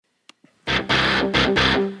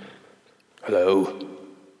Hello?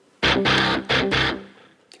 Can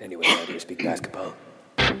anyone out here speak basketball?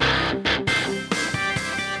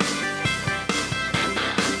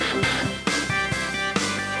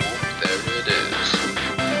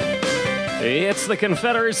 It's the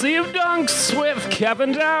Confederacy of Dunks with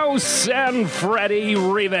Kevin Dowse and Freddie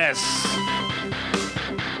Rivas.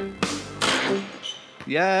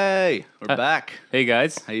 Yay! We're back. Hey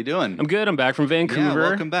guys, How you doing? I'm good. I'm back from Vancouver. Yeah,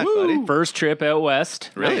 welcome back, buddy. First trip out west.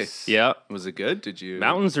 Really? Nice. Yeah. Was it good? Did you?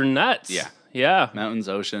 Mountains are nuts. Yeah. Yeah. Mountains,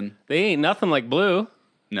 ocean. They ain't nothing like blue.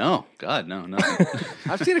 No, God, no, nothing.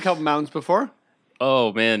 I've seen a couple mountains before.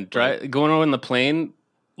 Oh man, going on the plane,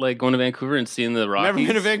 like going to Vancouver and seeing the Rockies. Never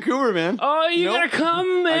been to Vancouver, man. Oh, you Nope. gotta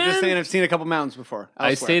come, man. I'm just saying I've seen a couple mountains before. I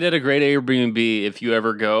elsewhere. stayed at a great Airbnb. If you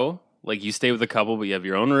ever go, like you stay with a couple, but you have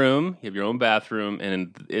your own room, you have your own bathroom,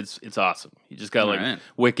 and it's awesome. You just got like All right.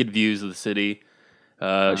 wicked views of the city.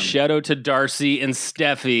 Shout out to Darcy and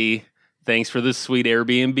Steffi. Thanks for the sweet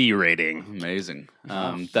Airbnb rating. Amazing.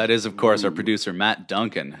 That is, of course, our producer Matt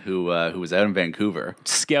Duncan, who was out in Vancouver,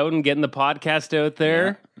 Scouting, getting the podcast out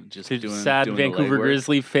there. Yeah, just to doing sad the Vancouver legwork.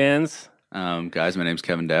 Grizzly fans. Guys, my name's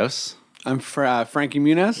Kevin Dowse, I'm Frankie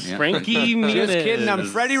Muniz. Yeah. Frankie Muniz. Just kidding. I'm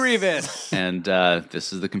Freddie Rivas. and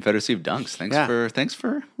this is the Confederacy of Dunks. Thanks Yeah. for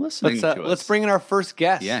listening to us. Let's bring in our first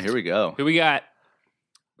guest. Yeah, here we go. Who we got?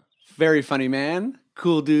 Very funny man,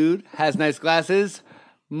 cool dude, has nice glasses.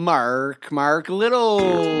 Mark Little.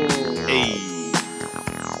 Hey.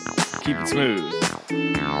 Keep it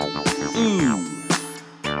smooth.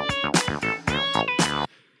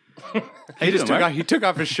 How you doing, Mark? He took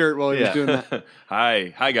off his shirt while he was doing that.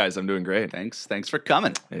 Hi guys, I'm doing great. Thanks for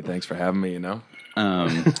coming. Hey, thanks for having me, you know.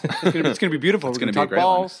 It's gonna be beautiful. We're gonna gonna be a talk great one.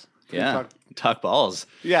 balls. Yeah, talk balls.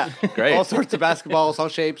 Yeah, Great. All sorts of basketballs, all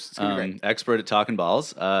shapes. It's gonna be great. Expert at talking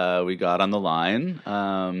balls. We got on the line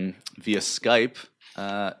via Skype.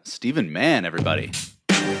 Stephen Mann, everybody.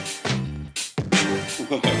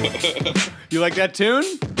 You like that tune?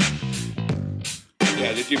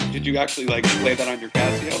 Yeah, did you actually like play that on your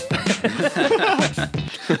Casio?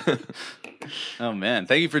 Oh man,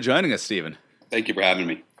 thank you for joining us, Stephen. Thank you for having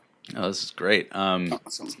me. Oh, this is great.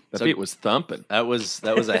 Awesome. That beat was thumping. That was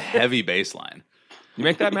a heavy bass line. You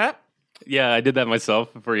make that, Matt? Yeah, I did that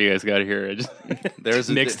myself before you guys got here. I just There's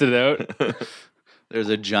a, mixed it out. There's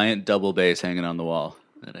a giant double bass hanging on the wall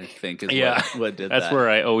that I think is what did That's that. where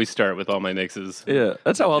I always start with all my mixes. Yeah,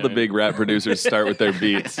 that's how all the big rap producers start with their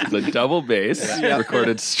beats. The double bass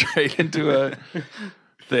recorded straight into a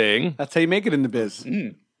thing. That's how you make it in the biz.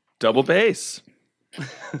 Double bass.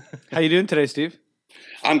 How you doing today, Steve?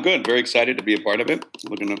 I'm good. Very excited to be a part of it.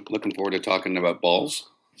 Looking forward to talking about balls.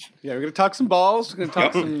 Yeah, we're gonna talk some balls. We're gonna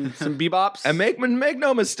talk some bebops. And make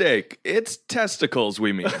no mistake, it's testicles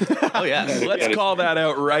we mean. Oh yeah. Let's call that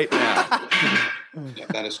out right now. Yeah,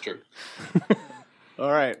 that is true.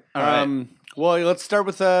 All right. right. Well, let's start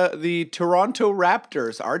with the Toronto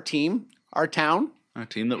Raptors, our team, our town, Our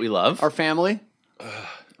team that we love. our family.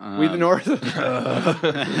 We the North.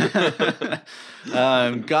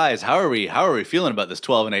 Guys, how are we feeling about this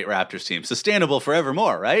 12-8 Raptors team? Sustainable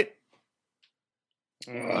forevermore, right?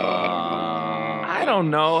 I don't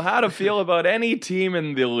know how to feel about any team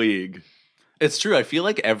in the league. It's true. I feel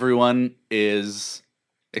like everyone is,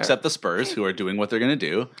 except the Spurs, who are doing what they're going to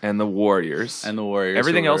do, And the Warriors. and the Warriors.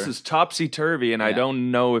 Everything who else are- is topsy-turvy, and I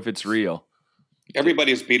don't know if it's real.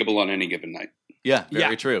 Everybody is beatable on any given night. Yeah,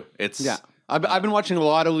 very Yeah. true. It's Yeah, I've been watching a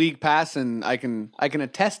lot of League Pass, and I can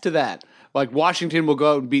attest to that. Like Washington will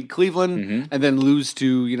go out and beat Cleveland, and then lose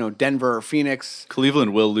to Denver or Phoenix.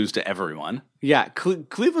 Cleveland will lose to everyone. Yeah,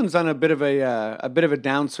 Cleveland's on a bit of a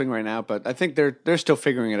downswing right now, but I think they're still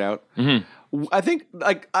figuring it out. I think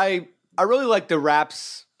I really like the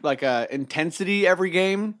Raps intensity every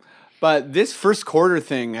game, but this first quarter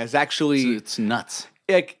thing has actually It's nuts.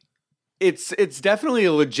 it's definitely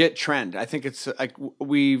a legit trend. I think it's like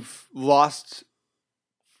we've lost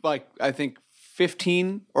I think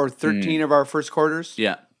 15 or 13 of our first quarters.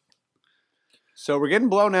 Yeah. So we're getting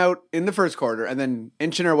blown out in the first quarter and then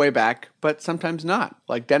inching our way back, but sometimes not,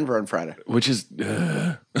 like Denver on Friday. Which is...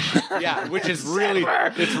 Yeah, which is really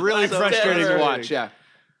frustrating to watch. Yeah.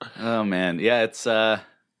 Oh man, yeah. It's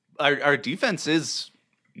our defense is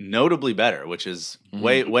notably better, which is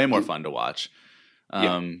way more fun to watch.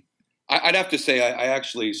 I'd have to say, I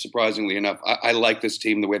actually, surprisingly enough, I like this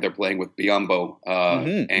team the way they're playing with Biyombo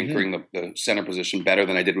anchoring the center position better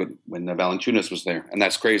than I did when Valanciunas was there. And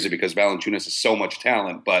that's crazy because Valanciunas has so much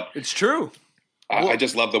talent, but It's true. I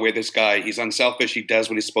just love the way this guy, he's unselfish. He does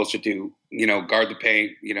what he's supposed to do, guard the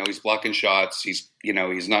paint. He's blocking shots. He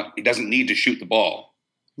doesn't need to shoot the ball.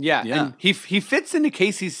 Yeah. Yeah. And he fits into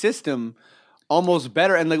Casey's system almost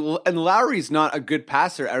better. And Lowry's not a good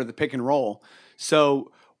passer out of the pick and roll.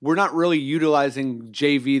 So we're not really utilizing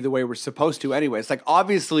JV the way we're supposed to anyway. It's like,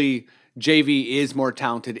 obviously, JV is more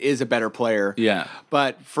talented, is a better player. Yeah.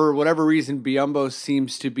 But for whatever reason, Biyombo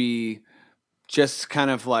seems to be just kind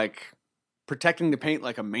of like protecting the paint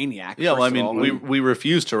like a maniac. Yeah, well, I first of mean, all. we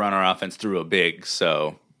refuse to run our offense through a big,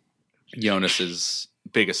 so Jonas's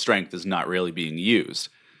biggest strength is not really being used.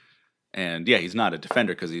 And yeah, he's not a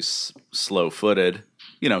defender because he's slow-footed.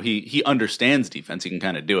 You know, he understands defense. He can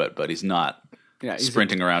kind of do it, but he's not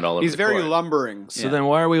sprinting around all over He's the very court. lumbering. So then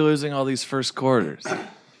why are we losing all these first quarters?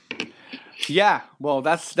 Yeah, well,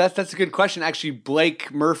 that's a good question. Actually,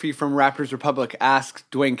 Blake Murphy from Raptors Republic asked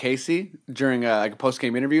Dwayne Casey during a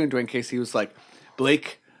post-game interview, and Dwayne Casey was like,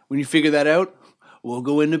 "Blake, when you figure that out, we'll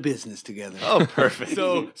go into business together." Oh, perfect.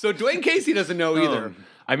 So Dwayne Casey doesn't know either.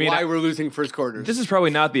 I mean, why we're losing first quarters. This is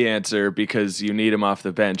probably not the answer because you need him off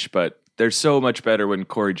the bench, but they're so much better when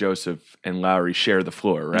Corey Joseph and Lowry share the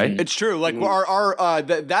floor, right? It's true. Like our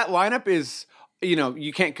that lineup is, you know,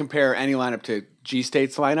 you can't compare any lineup to G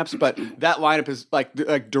State's lineups, but that lineup is like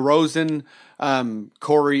DeRozan,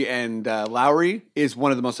 Corey, and Lowry is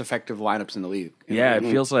one of the most effective lineups in the league. Yeah, it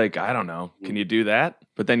feels like, I don't know, can you do that?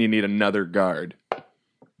 But then you need another guard.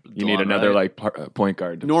 You need DeLon another Wright. point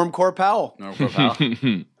guard. Norm Powell.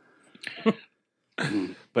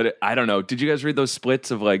 But I don't know. Did you guys read those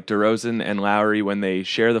splits of like DeRozan and Lowry when they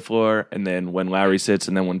share the floor, and then when Lowry sits,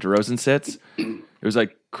 and then when DeRozan sits? It was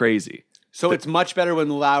like crazy. So it's much better when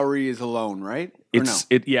Lowry is alone, right? Or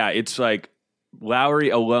It's like Lowry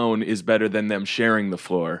alone is better than them sharing the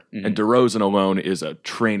floor, and DeRozan alone is a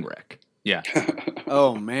train wreck. Yeah.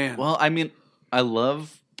 Oh man. Well, I mean, I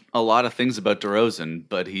love a lot of things about DeRozan,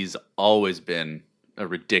 but he's always been a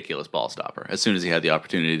ridiculous ball stopper. As soon as he had the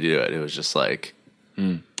opportunity to do it, it was just like...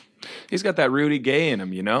 He's got that Rudy Gay in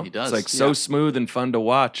him, you know? He does. It's like so smooth and fun to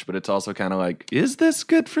watch, but it's also kind of like, is this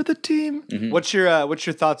good for the team? What's your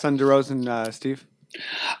thoughts on DeRozan, Steve?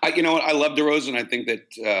 You know what? I love DeRozan. I think that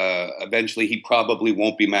eventually he probably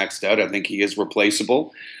won't be maxed out. I think he is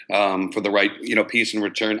replaceable for the right piece in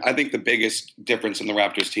return. I think the biggest difference in the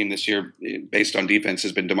Raptors team this year, based on defense,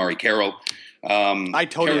 has been Damari Carroll. I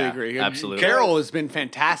totally agree. Absolutely. Carroll has been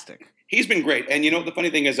fantastic. He's been great. And the funny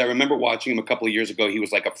thing is, I remember watching him a couple of years ago. He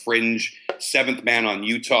was like a fringe seventh man on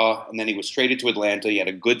Utah, and then he was traded to Atlanta. He had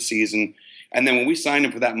a good season. And then when we signed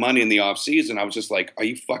him for that money in the offseason, I was just like, are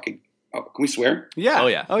you fucking – can we swear? Yeah. Oh,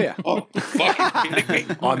 yeah. Oh, yeah. Oh, fucking kidding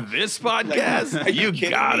me? On this podcast? Are you kidding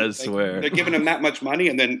gotta me? swear. They're giving him that much money.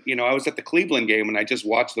 And then, I was at the Cleveland game, and I just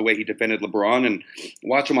watched the way he defended LeBron and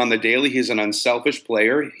watch him on the daily. He's an unselfish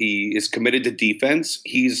player. He is committed to defense.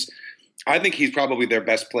 I think he's probably their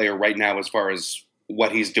best player right now as far as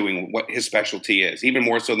what he's doing, what his specialty is, even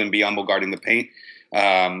more so than Biyombo guarding the paint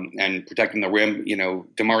and protecting the rim.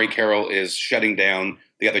 Damari Carroll is shutting down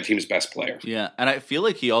the other team's best player. Yeah, and I feel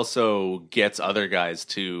like he also gets other guys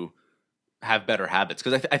to have better habits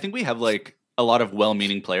because I think we have like a lot of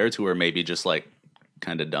well-meaning players who are maybe just like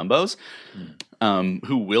kind of dumbos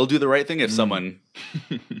who will do the right thing if someone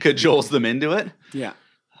cajoles them into it. Yeah.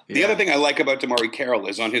 The other thing I like about Damari Carroll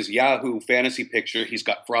is on his Yahoo fantasy picture, he's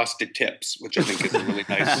got frosted tips, which I think is a really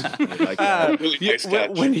nice, really nice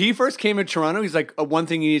touch. When he first came to Toronto, he's like, one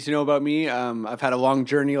thing you need to know about me, I've had a long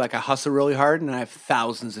journey, like I hustle really hard, and I have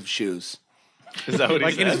thousands of shoes. Is that what he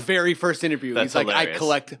Like in said? his very first interview, That's he's like,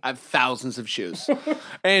 hilarious. I have thousands of shoes.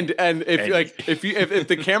 and if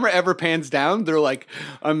the camera ever pans down, they're like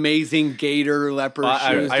amazing gator leopard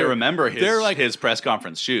shoes. I remember they're like his press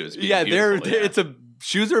conference shoes. being yeah, beautiful, it's a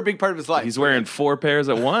shoes are a big part of his life. He's wearing 4 pairs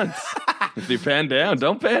at once. If you pan down,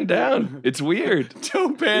 don't pan down. It's weird.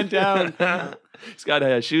 Don't pan down. He's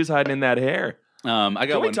got shoes hiding in that hair. I got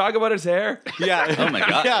Can we one. talk about his hair? Yeah. Oh my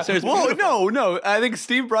god! Yeah. So it's Well, no. I think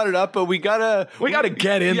Steve brought it up, but we gotta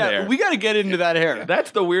get in there. We gotta get into that hair. That's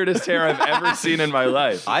the weirdest hair I've ever seen in my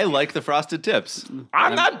life. I like the frosted tips.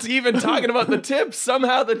 I'm not even talking about the tips.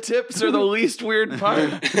 Somehow the tips are the least weird part.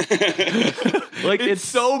 Like It's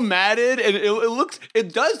so matted, and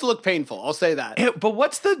it does look painful. I'll say that. But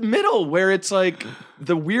what's the middle where it's like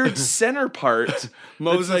the weird center part?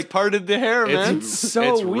 Moses like parted the hair, man. It's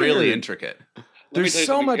so it's weird. really intricate. There's tell you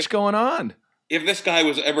so something. much going on. If this guy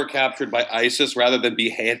was ever captured by ISIS, rather than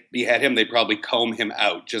behead him, they'd probably comb him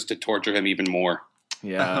out just to torture him even more.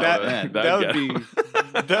 Yeah, that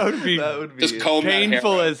would be Just comb that hair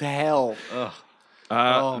painful out. as hell.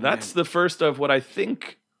 That's the first of what I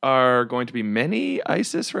think are going to be many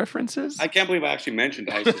ISIS references. I can't believe I actually mentioned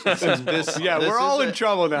ISIS. Yeah, we're all in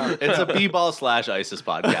trouble now. It's a b-ball / ISIS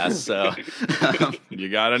podcast, so You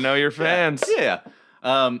got to know your fans. yeah.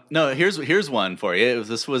 No, here's one for you.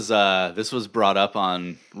 This was brought up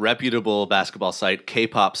on reputable basketball site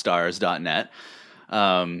kpopstars.net.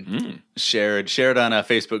 Shared on a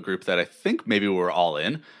Facebook group that I think maybe we're all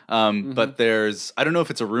in. But I don't know if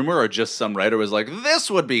it's a rumor or just some writer was like, this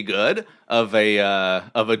would be good of a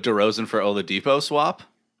DeRozan for Oladipo swap.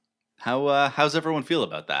 How's everyone feel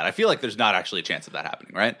about that? I feel like there's not actually a chance of that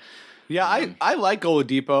happening, right? Yeah, I like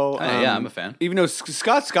Oladipo. Yeah, I'm a fan. Even though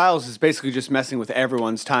Scott Skiles is basically just messing with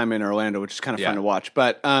everyone's time in Orlando, which is kind of fun to watch.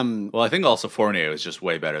 But well, I think also Fournier was just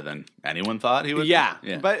way better than anyone thought he would. Yeah.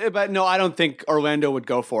 Be. But no, I don't think Orlando would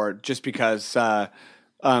go for it just because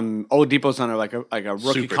Oladipo's on a rookie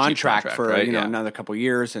Super cheap contract for right? another couple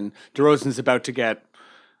years, and DeRozan's about to get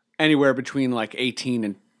anywhere between like 18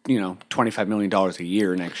 and $25 million a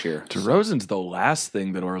year next year. DeRozan's the last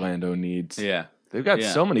thing that Orlando needs. Yeah. They've got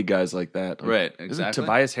so many guys like that. Right, Isn't exactly.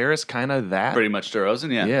 Tobias Harris kind of that? Pretty much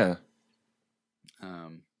DeRozan, yeah. Yeah.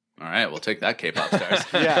 All right, we'll take that, K-pop stars.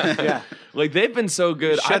 Yeah. Like, they've been so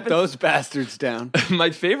good. Shut those bastards down.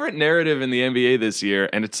 My favorite narrative in the NBA this year,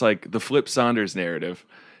 and it's like the Flip Saunders narrative,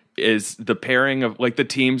 is the pairing of like the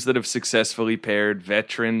teams that have successfully paired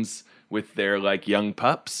veterans with their like young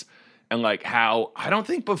pups. And like how I don't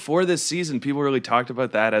think before this season people really talked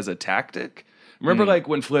about that as a tactic. Remember like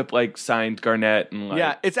when Flip like signed Garnett and like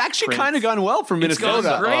Yeah, it's actually Prince? kind of gone well for Minnesota.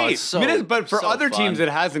 gone great. Oh, it's so- but for so other fun. teams, it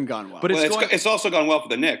hasn't gone well. But It's also gone well for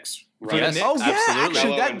the Knicks. Right? Yes, oh yeah, absolutely.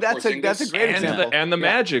 actually, Melo and that's a Porzingis. great example. and the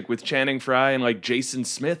Magic with Channing Frye and like Jason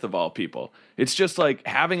Smith of all people. It's just like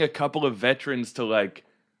having a couple of veterans to like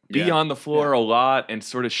be on the floor a lot and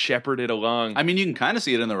sort of shepherd it along. I mean, you can kind of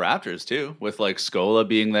see it in the Raptors too, with like Scola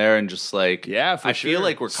being there and just like for I sure. feel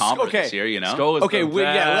like we're competent Okay. this year, you know. Skola's Okay, the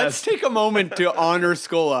let's best. take a moment to honor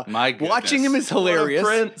Scola. My goodness. Watching him is hilarious.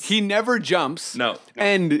 prince. He never jumps. No.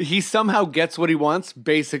 And he somehow gets what he wants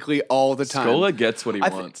basically all the time. Scola gets what he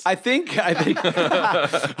wants. I think I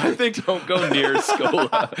think Don't go near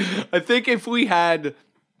Scola. I think if we had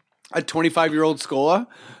a 25-year-old Scola,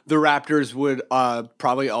 the Raptors would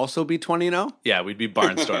probably also be 20-0. Yeah, we'd be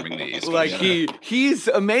barnstorming the East. Like he's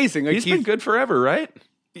amazing. Like He's been good forever, right?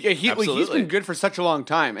 Yeah, he's Absolutely. been good for such a long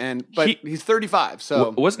time, but he's 35.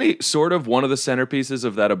 So Wasn't he sort of one of the centerpieces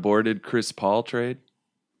of that aborted Chris Paul trade?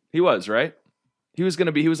 He was, right? He was going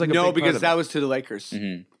to be. He was like a no, big part because of that it. was to the Lakers,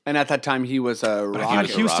 Mm-hmm. and at that time he was a I Rocket. thought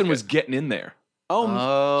Houston Rocket. was getting in there.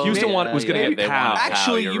 Oh, Houston maybe- was going to they get wanted Powell. Powell,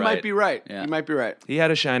 actually, you're you right. might be right. Yeah. You might be right. He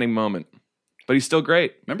had a shining moment, but he's still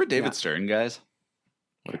great. Remember David Stern, guys?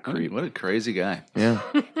 What a creep. What a crazy guy. Yeah.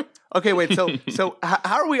 Okay, wait. So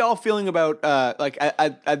how are we all feeling about like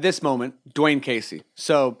at this moment, Dwayne Casey?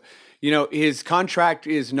 So, his contract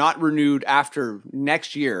is not renewed after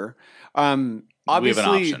next year. Obviously, we have an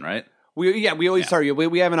option, right?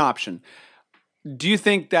 We have an option. Do you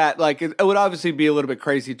think that like it would obviously be a little bit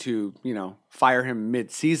crazy to fire him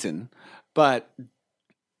mid-season, but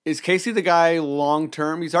is Casey the guy long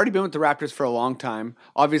term? He's already been with the Raptors for a long time.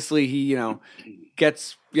 Obviously, he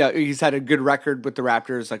he's had a good record with the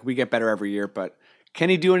Raptors. Like we get better every year, but can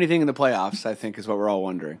he do anything in the playoffs? I think is what we're all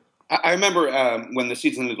wondering. I remember when the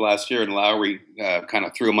season ended last year and Lowry kind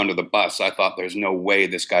of threw him under the bus. I thought there's no way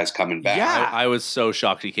this guy's coming back. Yeah. I was so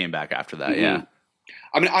shocked he came back after that. Mhm. Yeah.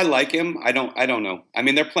 I mean, I like him. I don't know. I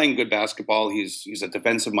mean, they're playing good basketball. He's a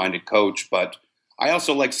defensive-minded coach, but I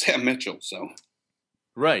also like Sam Mitchell. So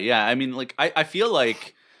Right. Yeah. I mean, like, I feel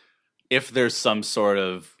like if there's some sort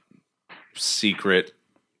of secret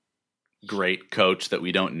great coach that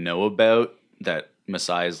we don't know about, that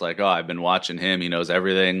Masai's like, oh, I've been watching him. He knows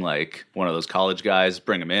everything. Like one of those college guys,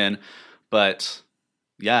 bring him in. But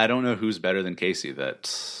yeah, I don't know who's better than Casey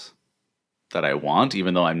that I want,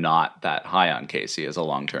 even though I'm not that high on Casey as a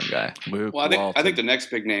long-term guy. well, I think the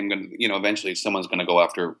next big name, eventually someone's going to go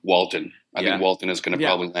after Walton. I think Walton is going to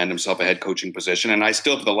probably land himself a head coaching position, and I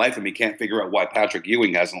still, for the life of me, can't figure out why Patrick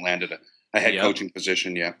Ewing hasn't landed a head coaching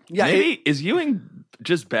position yet. Yeah, Maybe is Ewing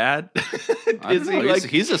just bad? I Is don't he know. like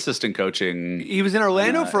He's assistant coaching. he was in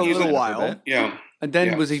Orlando for a He's little in it for a while, bit. Yeah. and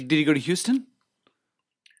then Yeah. did he go to Houston?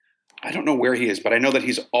 I don't know where he is, but I know that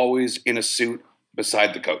he's always in a suit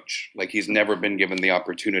beside the coach. Like he's never been given the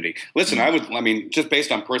opportunity. Listen, just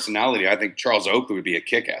based on personality, I think Charles Oakley would be a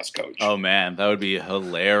kick-ass coach. Oh man, that would be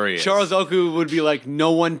hilarious. Charles Oku would be like,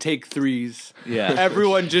 no one take threes. Yeah.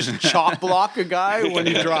 Everyone just chop block a guy when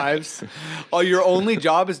he drives. Oh, your only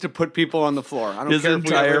job is to put people on the floor. I don't his care if we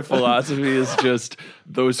entire ever- philosophy is just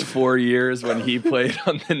those 4 years when he played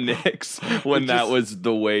on the Knicks, when that was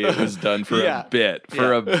the way it was done for Yeah. a bit.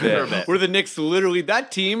 For a bit. Where the Knicks literally,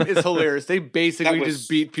 that team is hilarious. They basically That was- just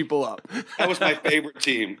beat people up. That was my favorite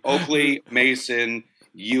team. Oakley, Mason,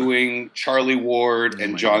 Ewing, Charlie Ward,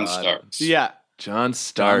 and my John God. Starks. Yeah. John John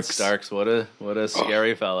Starks. Starks, what a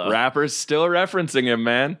scary fellow. Rappers still referencing him,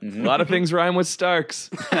 man. A lot of things rhyme with Starks.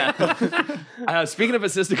 Speaking of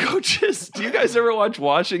assistant coaches, do you guys ever watch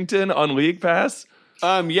Washington on League Pass?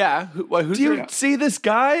 Yeah. Who's Do you your- see this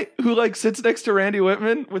guy who like sits next to Randy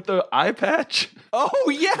Whitman with the eye patch? Oh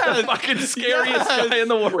yeah, The fucking scariest Yes. guy in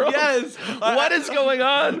the world. Yes. What is going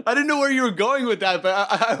on? I didn't know where you were going with that, but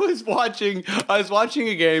I was watching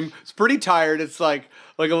a game. It's pretty tired. It's like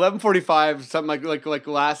 11:45, something like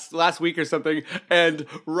last week or something. And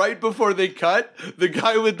right before they cut, the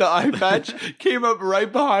guy with the eye patch came up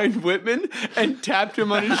right behind Whitman and tapped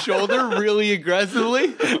him on his shoulder really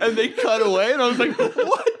aggressively. And they cut away, and I was like,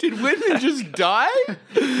 "What? Did Whitman just die?"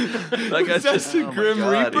 Like Is that the Grim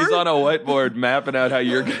God. Reaper? He's on a whiteboard mapping out how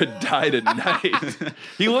you're gonna die tonight.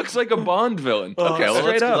 He looks like a Bond villain. Okay, well,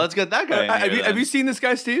 Straight up. let's get that guy in here, Have then. you seen this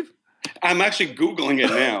guy, Steve? I'm actually Googling it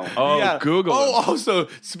now. Oh, Yeah. Google. Oh, him. also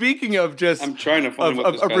speaking of just I'm trying to find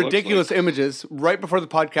what this guy looks ridiculous like. images. Right before the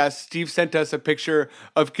podcast, Steve sent us a picture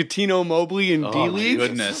of Katino Mobley in D Oh, my League.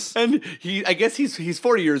 goodness. And I guess he's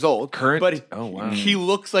 40 years old. Current- but oh, wow. he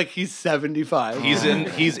looks like he's 75.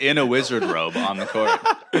 He's in a wizard robe on the court.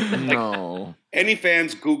 No. Any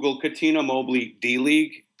fans Google Katina Mobley D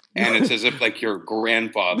League, and it's as if like your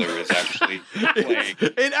grandfather is actually playing.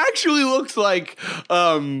 It actually looks like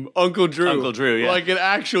Uncle Drew. Uncle Drew, yeah. Like it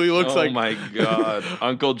actually looks Oh like my god,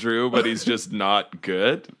 Uncle Drew, but he's just not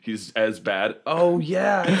good. He's as bad. Oh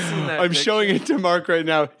yeah, I've seen that. I'm picture. showing it to Mark right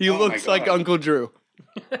now. He Oh my looks like God. Uncle Drew.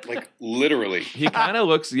 Like literally. He kind of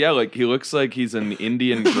looks, like he looks like he's an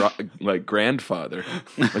Indian like grandfather.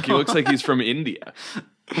 Like he looks like he's from India.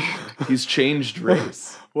 He's changed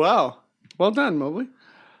race. Wow. Well done, Mobley.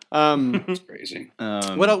 It's crazy.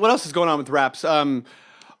 What else is going on with raps?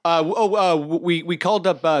 We called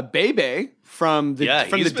up Bebe from the Yeah,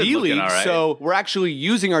 he's been D looking League, all right. so we're actually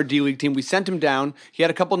using our D League team. We sent him down. He had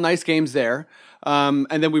a couple nice games there, and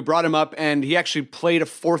then we brought him up, and he actually played a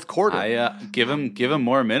fourth quarter. I give him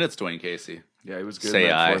more minutes, Dwayne Casey. Yeah, he was good Say in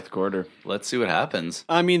that aye. fourth quarter. Let's see what happens.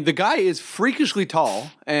 I mean, the guy is freakishly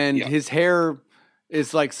tall, and Yeah. his hair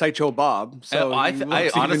is like Sideshow Bob. So I he looks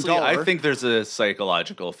even honestly, I taller. think there's a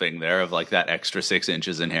psychological thing there of like that extra 6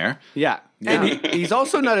 inches in hair. Yeah, and he's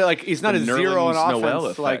also not he's not The a zero on Nerlens Noel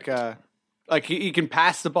offense. effect. Like he can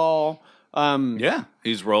pass the ball. Yeah,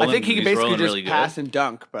 he's rolling. I think he can he's basically rolling just really pass good. and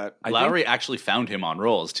dunk, but Lowry actually found him on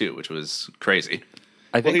rolls too, which was crazy.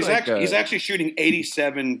 I Well, think he's actually shooting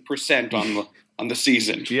 87% on the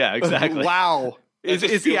season. Yeah, exactly. wow. That's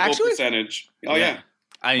his Is he field goal actually? percentage? Oh yeah.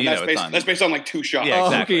 You That's know, based, it's on. that's based on like 2 shots. Yeah, Oh,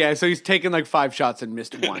 exactly. okay, yeah. So he's taken like 5 shots and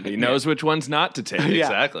missed one. he knows which ones not to take. Yeah.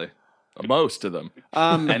 Exactly. Most of them.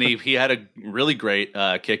 And he had a really great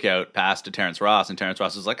kick out pass to Terrence Ross, and Terrence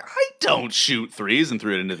Ross was like, "I don't shoot threes," and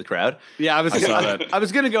threw it into the crowd. Yeah, I saw that. I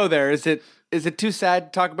was gonna go there. Is it too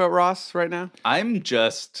sad to talk about Ross right now? I'm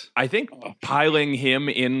just I think piling him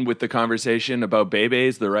in with the conversation about Bebe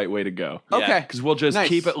is the right way to go. Yeah. Okay, Because we'll just Nice.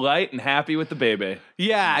 keep it light and happy with the Bebe.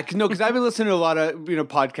 yeah, because I've been listening to a lot of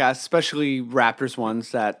podcasts, especially Raptors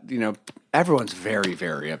ones that everyone's very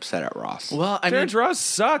very upset at Ross. well. I mean, Terrence Ross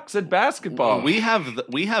sucks at basketball. we have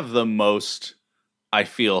the most, I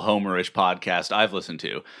feel, homerish podcast I've listened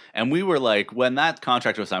to, and we were like, when that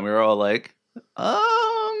contract was signed, we were all like,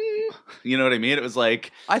 you know what I mean? It was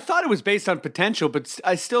like, I thought it was based on potential, but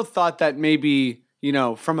I still thought that maybe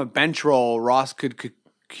from a bench role, Ross could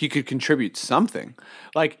contribute something.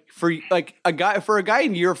 Like for a guy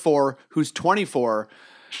in year 4 who's 24,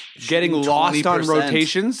 getting lost on 20%.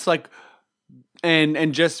 rotations,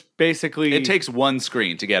 and just basically it takes one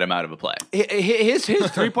screen to get him out of a play. his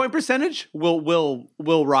 3-point percentage will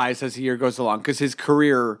rise as the year goes along because his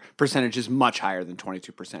career percentage is much higher than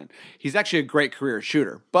 22%. He's actually a great career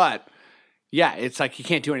shooter, but yeah, it's like he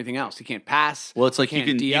can't do anything else. He can't pass. Well, it's like he you can't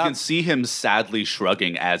can D up. see him sadly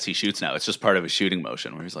shrugging as he shoots now. It's just part of his shooting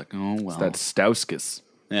motion where he's like, oh well. That's Stauskas.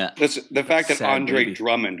 Yeah. The fact that Sad Andre baby.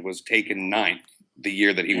 Drummond was taken 9th the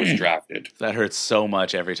year that he was drafted. That hurts so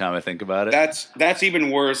much every time I think about it. That's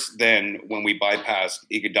even worse than when we bypassed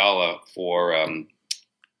Iguodala for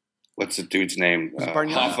what's the dude's name?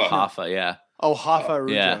 Bargnani? Hoffa. Hoffa, yeah. Oh, Hoffa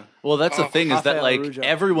Aruja. Yeah. Well, that's the thing is that Rafael like Arujo.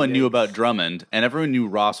 everyone knew Yikes. about Drummond and everyone knew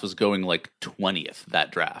Ross was going like 20th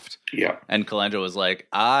that draft. Yeah, And Colangelo was like,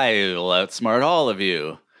 I'll outsmart all of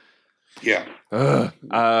you. yeah.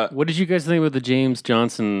 What did you guys think about the James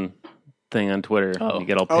Johnson thing on Twitter? Oh. You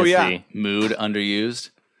get all pissy. Oh, yeah. Mood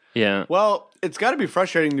underused. Yeah. Well, it's got to be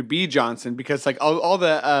frustrating to be Johnson because like all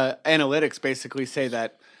the analytics basically say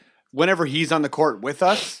that whenever he's on the court with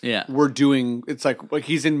us, Yeah. we're doing. It's like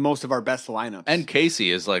he's in most of our best lineups. And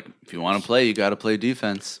Casey is like, if you want to play, you got to play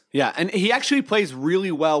defense. Yeah, and he actually plays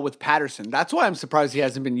really well with Patterson. That's why I'm surprised he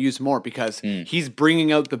hasn't been used more because he's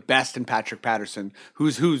bringing out the best in Patrick Patterson,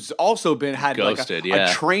 who's also had Ghosted, like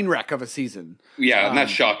a train wreck of a season. Yeah, and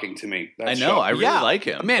that's shocking to me. I That's know. I shocking. really like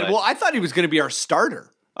him. Man, but- well, I thought he was going to be our starter.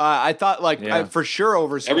 I thought for sure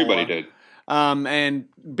over Scola. Everybody did. And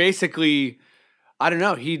basically, I don't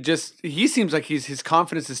know. He seems like his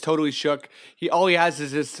confidence is totally shook. All he has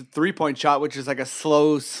is his 3-point shot, which is like a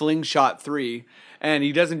slow slingshot 3, and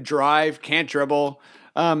he doesn't drive, can't dribble.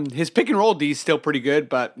 His pick and roll D is still pretty good,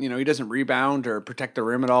 but he doesn't rebound or protect the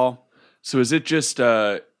rim at all. So is it just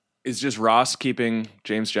Ross keeping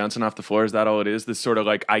James Johnson off the floor? Is that all it is? This sort of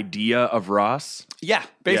like idea of Ross? Yeah,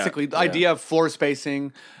 basically the idea of floor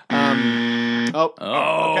spacing. Oh,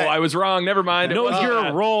 I was wrong. Never mind. Know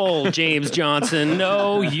your role, James Johnson.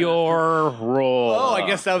 Know your role. Oh, I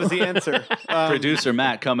guess that was the answer. Producer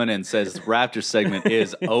Matt coming in says Raptors segment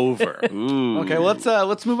is over. Ooh. Okay, well,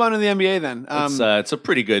 let's move on to the NBA then. It's a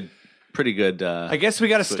pretty good. I guess we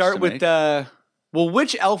got to start with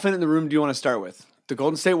which elephant in the room do you want to start with? The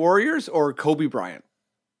Golden State Warriors or Kobe Bryant?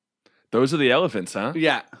 Those are the elephants, huh?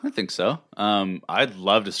 Yeah. I think so. I'd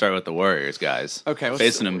love to start with the Warriors, guys. Okay, let's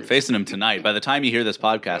facing them tonight. By the time you hear this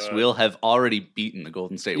podcast, we'll have already beaten the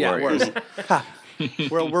Golden State Warriors.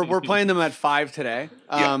 We're playing them at 5 today.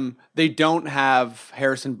 They don't have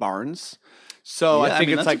Harrison Barnes, so I think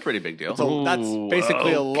it's that's like a pretty big deal. that's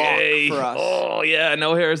basically a lock for us. Oh yeah,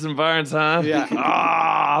 no Harrison Barnes, huh? Yeah.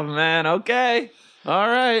 Oh man. Okay. All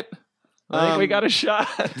right. I think we got a shot.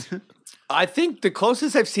 I think the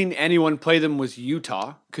closest I've seen anyone play them was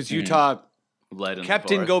Utah, because Utah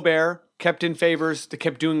kept in Gobert, kept in Favors, they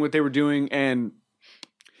kept doing what they were doing, and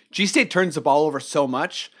G-State turns the ball over so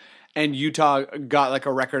much, and Utah got like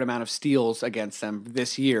a record amount of steals against them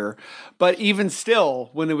this year. But even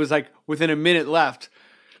still, when it was like within a minute left,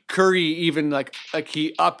 Curry even like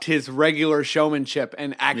he upped his regular showmanship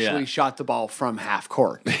and actually shot the ball from half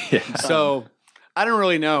court. So I don't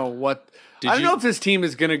really know what. I don't know if this team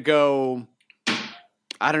is going to go,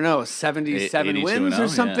 77 wins or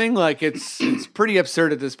something. Like it's pretty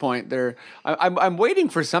absurd at this point. I'm waiting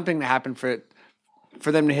for something to happen for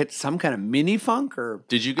them to hit some kind of mini funk. Or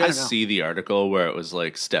did you guys see the article where it was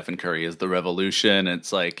like Stephen Curry is the revolution?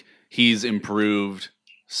 It's like he's improved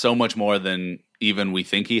so much more than even we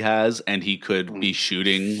think he has, and he could be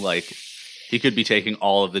shooting like he could be taking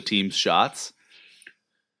all of the team's shots.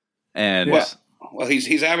 And well,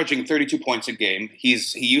 he's averaging 32 points a game. He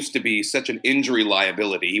used to be such an injury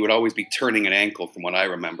liability. He would always be turning an ankle, from what I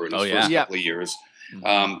remember in his first couple of years.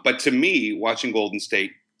 But to me, watching Golden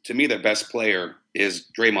State, their best player is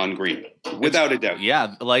Draymond Green, without a doubt.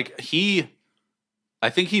 Yeah, like I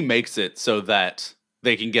think he makes it so that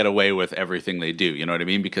they can get away with everything they do. You know what I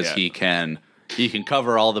mean? Because he can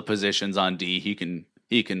cover all the positions on D. He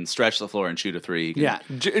can stretch the floor and shoot a 3.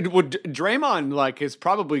 Draymond is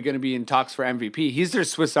probably going to be in talks for MVP. He's their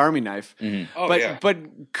Swiss Army knife. Mm-hmm.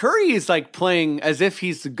 But Curry is like playing as if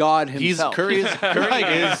he's the god himself. Curry is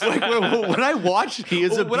like when I watch, he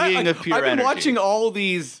is a being of pure I've been energy. watching all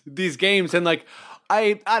these games, and like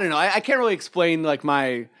I don't know. I can't really explain like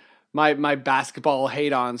my basketball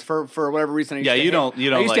hate-ons for whatever reason. I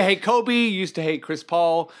used to hate Kobe, used to hate Chris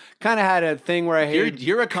Paul. Kind of had a thing where I hated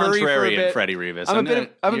You're a Curry contrarian, Freddie Rivas. I'm a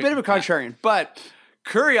bit of a contrarian, but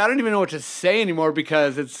Curry, I don't even know what to say anymore,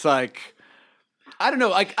 because it's like I don't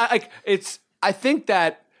know. I think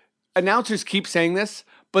that announcers keep saying this,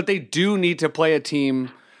 but they do need to play a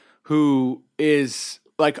team who is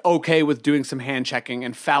like okay with doing some hand checking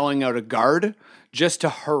and fouling out a guard just to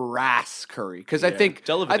harass Curry. Because I think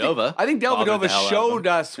Dellavedova showed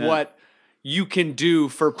us what you can do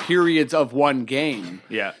for periods of one game.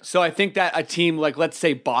 Yeah. So I think that a team like, let's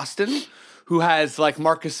say Boston, who has like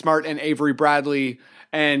Marcus Smart and Avery Bradley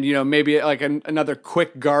and, maybe like another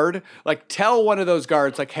quick guard, like tell one of those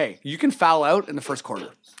guards like, hey, you can foul out in the first quarter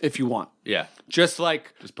if you want. Yeah. Just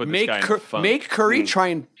put this guy in funk. Make Curry try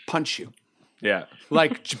and punch you. Yeah.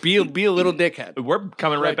 Like be a little dickhead. We're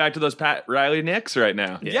coming right back to those Pat Riley Knicks right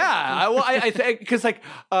now. Yeah. I think because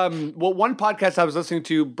one podcast I was listening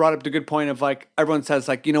to brought up the good point of like everyone says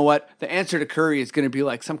like, you know what, the answer to Curry is going to be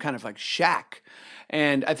like some kind of like Shaq,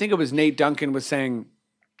 and I think it was Nate Duncan was saying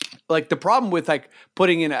like the problem with like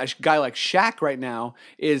putting in a guy like Shaq right now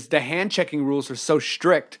is the hand checking rules are so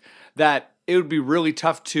strict that it would be really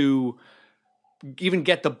tough to even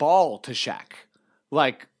get the ball to Shaq.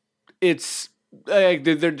 Like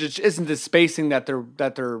there just isn't the spacing that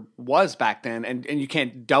there was back then, and you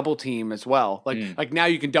can't double team as well. Like now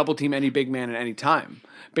you can double team any big man at any time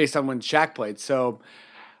based on when Shaq played. So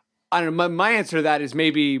I don't know. My answer to that is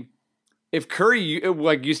maybe if Curry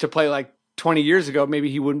used to play like 20 years ago, maybe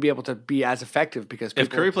he wouldn't be able to be as effective because If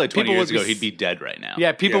Curry played 20 years ago, he'd be dead right now.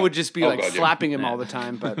 Yeah, people Yeah. would just be Oh, like God, yeah. slapping him all the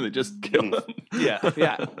time. But They just kill him. Yeah.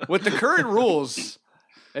 yeah, with the current rules,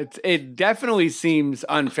 it definitely seems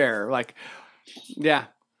unfair. Like, yeah,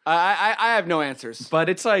 I have no answers. But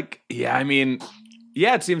it's like, yeah, I mean,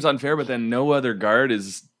 yeah, it seems unfair, but then no other guard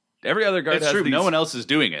is. Every other guard It's has true. these, No one else is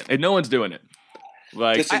doing it. and no one's doing it.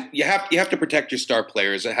 Like, Listen, you have to protect your star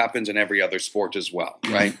players. It happens in every other sport as well,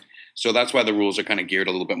 right? So that's why the rules are kind of geared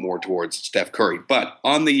a little bit more towards Steph Curry. But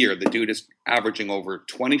on the year, the dude is averaging over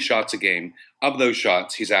 20 shots a game. Of those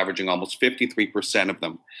shots, he's averaging almost 53% of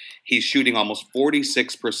them. He's shooting almost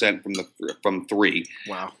 46% from three.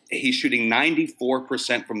 Wow. He's shooting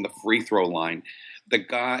 94% from the free throw line. The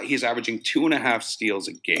guy, he's averaging 2.5 steals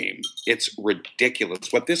a game. It's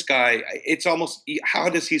ridiculous. What this guy, it's almost, how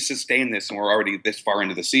does he sustain this? And we're already this far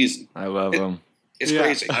into the season. I love him. It's Yeah.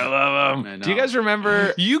 crazy. I love I him. know. Do you guys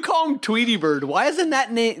remember? You call him Tweety Bird. Why isn't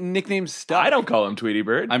that nickname stuck? I don't call him Tweety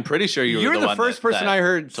Bird. I'm pretty sure you were You're the the one first that- person that I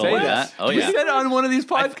heard told say me that. Oh, You yeah. said it on one of these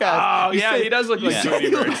podcasts. Oh, You yeah, said- he does look like Yeah. Tweety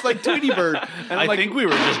He Bird. looks like Tweety Bird. And I I'm like, think we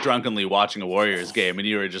were just drunkenly watching a Warriors game, and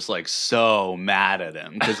you were just like so mad at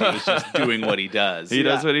him because he was just doing what he does. He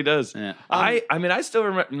does what he does. Yeah. I mean, I still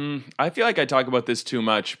remember. I feel like I talk about this too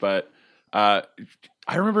much, but I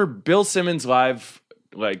remember Bill Simmons' live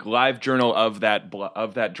journal of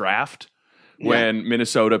that draft when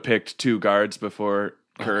Minnesota picked two guards before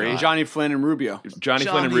Curry. Johnny Flynn and Rubio. Johnny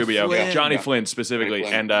Flynn and Rubio. Flynn. Johnny Yeah. Flynn specifically.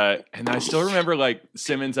 Johnny Flynn. And I still remember like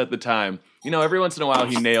Simmons at the time. You know, every once in a while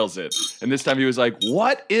he nails it. And this time he was like,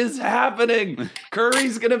 "What is happening?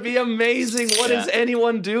 Curry's gonna be amazing. What is Yeah.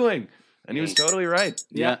 anyone doing?" And he was totally right.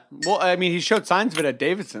 Yeah. Well, I mean, he showed signs of it at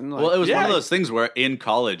Davidson. Like, Well, it was one Yeah. of those things where in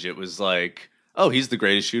college it was like, oh, he's the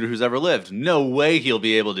greatest shooter who's ever lived. No way he'll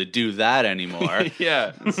be able to do that anymore.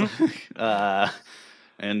 Yeah.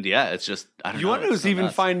 And yeah, it's just I don't you know. want to know it's who's so even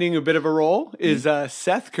nuts. finding a bit of a role is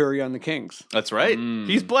Seth Curry on the Kings. That's right.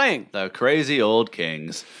 He's playing. The crazy old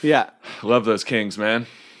Kings. Yeah. Love those Kings, man.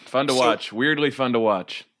 Fun to watch. Weirdly fun to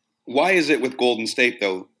watch. Why is it with Golden State,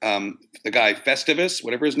 though? The guy Festivus,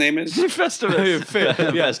 whatever his name is, Festivus.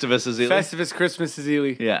 Festivus is Festivus Christmas is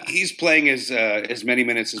Ely. Yeah. he's playing as many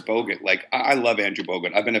minutes as Bogut. Like, I love Andrew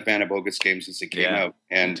Bogut. I've been a fan of Bogut's game since he came Yeah, out.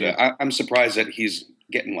 And me too. I'm surprised that he's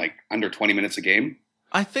getting like under 20 minutes a game.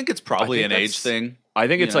 I think it's probably I an think age thing. I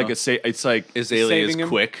think it's You like know. it's like Azalea saving is him.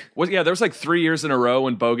 quick. well, yeah, there was like 3 years in a row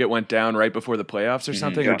when Bogut went down right before the playoffs or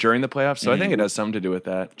something, or Yeah. during the playoffs. So I think it has something to do with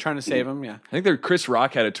that. Trying to save him, yeah. I think Chris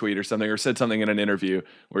Rock had a tweet or something, or said something in an interview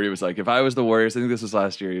where he was like, "If I was the Warriors, I think this was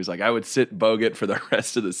last year. He was like, I would sit Bogut for the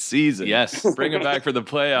rest of the season. Yes. bring him back for the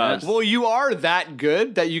playoffs. Well, you are that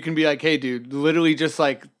good that you can be like, hey, dude, literally just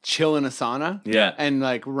like chill in a sauna Yeah. and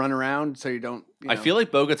like run around so you don't. I feel like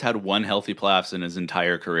Bogut's had one healthy playoffs in his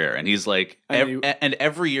entire career, and he's like, And and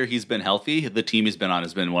every year he's been healthy, the team he's been on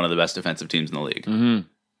has been one of the best defensive teams in the league.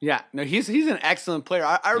 Yeah, no, he's an excellent player.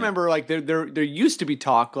 I remember like there used to be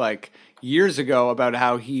talk like years ago about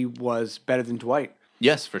how he was better than Dwight.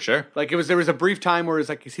 Yes, for sure. Like there was a brief time where it's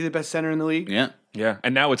like, is he the best center in the league? Yeah. Yeah,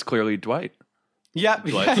 and now it's clearly Dwight. Yeah,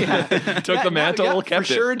 Dwight. yeah. Took the mantle, kept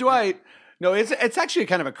for it. sure, Dwight. No, it's actually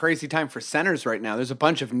kind of a crazy time for centers right now. There's a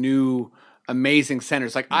bunch of new amazing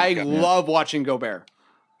centers. Like I love watching Gobert.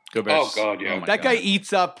 Gobert's- Oh, God, yeah. my That guy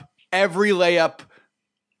eats up every layup.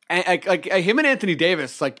 And, like him and Anthony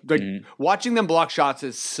Davis, like watching them block shots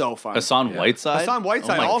is so fun. Hassan Whiteside. Hassan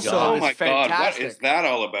Whiteside my also. God. Oh It's my God, what fantastic. is that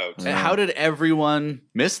all about? And how did everyone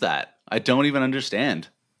miss that? I don't even understand.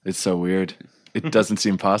 It's so weird. It doesn't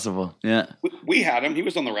seem possible. Yeah. We had him. He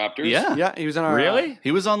was on the Raptors. Yeah. Yeah, he was on our. Really?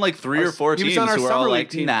 He was on like 3 or 4 he teams was on our who were summer all league like,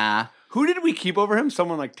 team. nah. Who did we keep over him?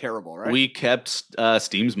 Someone like terrible, right? We kept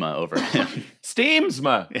Steamsma over him.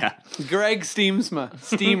 Steamsma. Yeah. Greg Steamsma,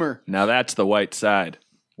 Steamer. Now that's the white side.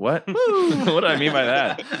 What? What do I mean by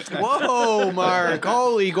that? Whoa, Mark!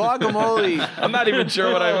 Holy guacamole! I'm not even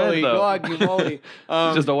sure what I Holy meant though. guacamole!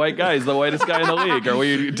 He's just a white guy. He's the whitest guy in the league. Are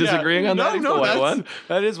we disagreeing on that? He's the white one.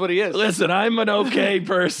 that is what he is. Listen, I'm an okay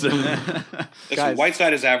person. Listen, Guys.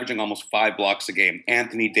 Whiteside is averaging almost 5 blocks a game.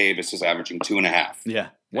 Anthony Davis is averaging 2.5. Yeah.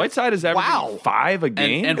 Whiteside is averaging Wow. 5 a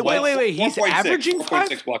game. and Wait, he's 4.6 averaging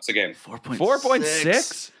 4.6 blocks a game.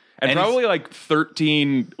 4.6, and And probably like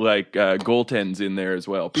 13 like goaltends in there as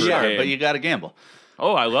well. Per Sure, game. but you got to gamble.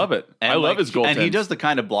 Oh, I love it. And I love like, his goaltends. And he does the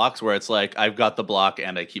kind of blocks where it's like, I've got the block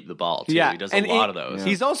and I keep the ball, too. Yeah, He does a and lot of those.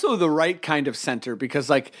 He's also the right kind of center because,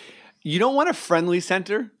 like, you don't want a friendly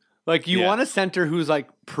center. Like you Yeah. want a center who's like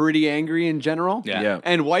pretty angry in general. Yeah. Yeah.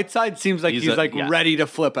 And Whiteside seems like he's like ready to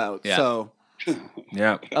flip out. Yeah. So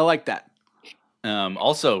Yeah. I like that.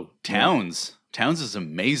 Also, Towns. Towns is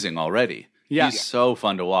amazing already. Yeah. He's so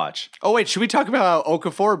fun to watch. Oh wait, should we talk about how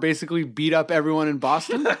Okafor basically beat up everyone in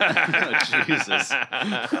Boston? Jesus.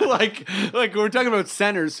 like we're talking about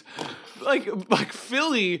centers. Like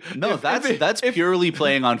Philly. No, if- that's purely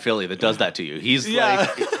playing on Philly that does that to you. He's Yeah.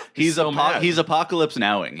 like he's mad. he's apocalypse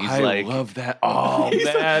nowing. He's I like love that. Oh,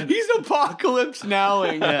 man. He's apocalypse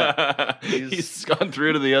nowing. He's gone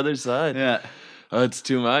through to the other side. yeah. Oh, it's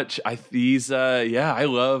too much. I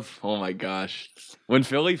love. Oh my gosh, when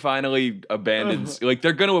Philly finally abandons, like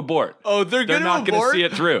they're going to abort. Oh, they're They're gonna not going to abort, see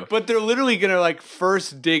it through. But they're literally gonna like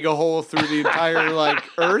first dig a hole through the entire like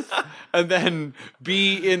earth, and then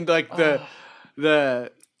be in like the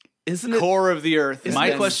Isn't it core of the earth. My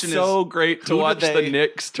And then- question is, so great to who do watch they- the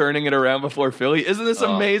Knicks turning it around before Philly? Isn't this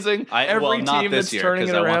amazing? Well, not team this that's year turning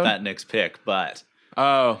it I around. want that Knicks pick, but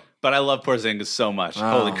Oh, I love Porzingis so much.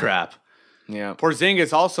 Holy crap. yeah.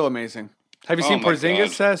 Porzingis also amazing. Have you Oh seen my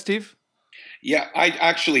Porzingis, Steve? Yeah, I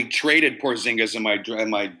actually traded Porzingis in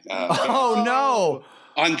my Oh no!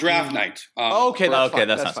 on draft night. Okay, that's fine.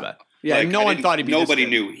 that's not fine. bad. Yeah, Like, no I one didn't- thought he'd be. Nobody this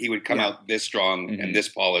good. knew he would come out this strong and this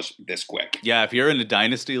polished this quick. Yeah, if you're in a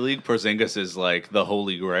dynasty league, Porzingis is like the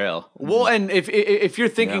holy grail. Well, and if you're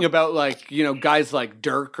thinking about like guys like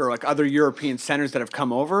Dirk or like other European centers that have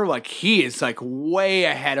come over, like he is like way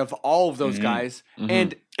ahead of all of those guys,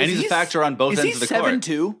 and He's a factor on both ends of the court.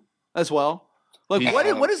 7'2" as well. Like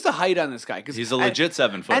what is the height on this guy? Because He's a legit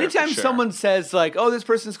 7 footer. anytime for sure. someone says like, "Oh, this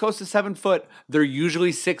person's close to 7 foot," they're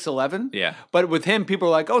usually 6'11". Yeah. But with him, people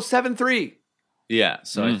are like, "Oh, 7'3". Yeah,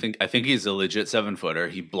 so I think he's a legit 7 footer.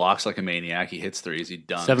 He blocks like a maniac. He hits threes. He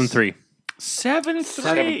dunks. 7'3".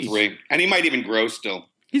 7'3". 7'3", and he might even grow still.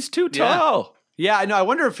 He's too tall. Yeah, I know. I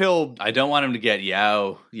wonder if he'll. I don't want him to get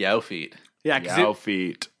Yao feet. Yeah, Yow because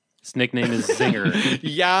feet. His nickname is Zinger.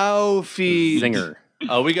 Yao feet. Zinger.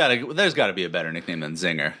 Oh, there's got to be a better nickname than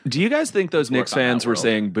Zinger. Do you guys think those Knicks on that fans were world.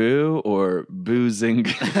 saying boo or boozing?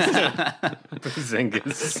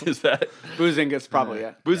 Zingus. Is that Boozingus probably,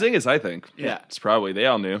 yeah. Boozingus? I think. Yeah. It's probably they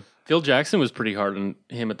all knew. Phil Jackson was pretty hard on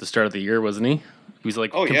him at the start of the year, wasn't he? He was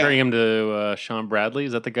like Oh, yeah. comparing him to Sean Bradley.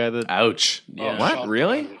 Is that the guy that? Ouch. Yeah. What? Sean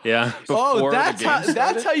Really? Bradley. Yeah. Oh, Before the that's game how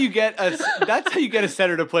started? you get a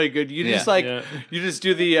center to play good. You just Yeah. you just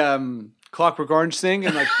do the Clockwork Orange thing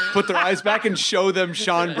and like put their eyes back and show them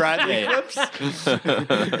Sean Bradley clips.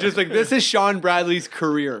 Just like this is Sean Bradley's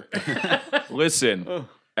career. Listen,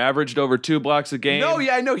 averaged over 2 blocks a game. No,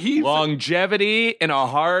 yeah, I know he. Longevity in a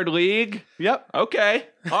hard league. Yep. Okay.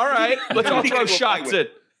 All right. Let's all throw shots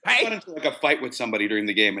at. I got into like a fight with somebody during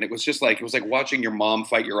the game, and it was like watching your mom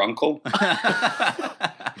fight your uncle.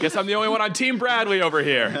 Guess I'm the only one on Team Bradley over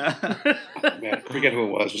here. Man, I forget who it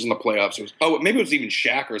was. It was in the playoffs. Maybe it was even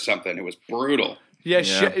Shaq or something. It was brutal. Yeah,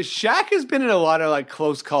 Yeah. Shaq has been in a lot of like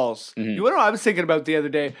close calls. Mm-hmm. You want to know what I was thinking about the other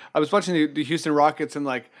day? I was watching the Houston Rockets and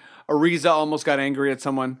like Ariza almost got angry at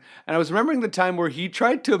someone, and I was remembering the time where he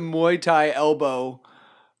tried to Muay Thai elbow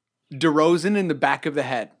DeRozan in the back of the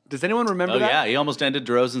head. Does anyone remember Oh that? yeah, he almost ended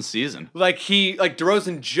DeRozan's season. Like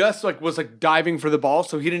DeRozan just like was like diving for the ball,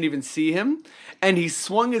 so he didn't even see him, and he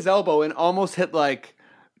swung his elbow and almost hit like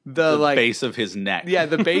the like base of his neck. yeah,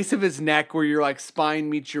 the base of his neck where your like spine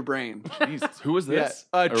meets your brain. Jesus, who was Yeah, this?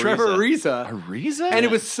 Trevor Ariza. Ariza? And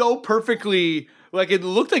it was so perfectly like it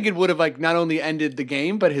looked like it would have like not only ended the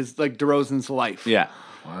game but his like DeRozan's life. Yeah.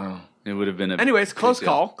 Wow. It would have been a Anyways, close big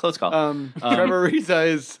deal. call. Close call. Trevor Ariza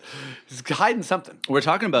is hiding something. We're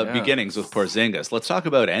talking about beginnings with Porzingis. Let's talk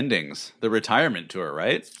about endings. The retirement tour,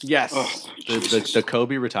 right? Yes. The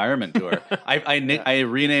Kobe retirement tour. I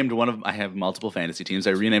renamed one of. I have multiple fantasy teams.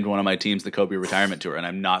 I renamed one of my teams the Kobe retirement tour, and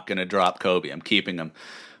I'm not going to drop Kobe. I'm keeping him.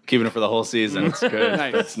 Keeping him for the whole season. That's good.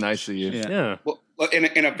 Nice. That's nice of you. Yeah. Well,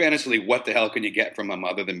 in a fantasy league, what the hell can you get from him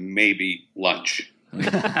other than maybe lunch?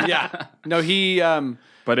 Yeah. No, he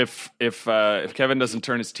But if Kevin doesn't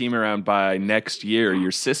turn his team around by next year,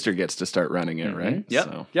 your sister gets to start running it, right? Yep.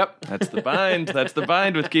 So yep. that's the bind. That's the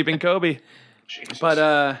bind with keeping Kobe.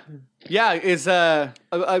 But yeah, is I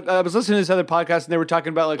was listening to this other podcast and they were talking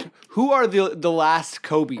about like who are the last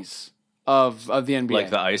Kobe's of the NBA. Like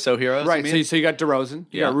the ISO heroes, right. you mean? So you got DeRozan,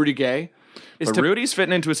 you Yeah. got Rudy Gay. But Rudy's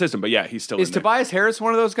fitting into a system. But yeah, he's still Is in there. Tobias Harris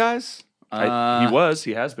one of those guys? He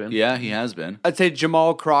has been. Yeah, he has been. I'd say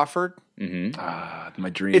Jamal Crawford. My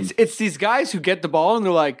dream. It's these guys who get the ball and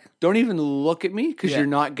they're like, don't even look at me because you're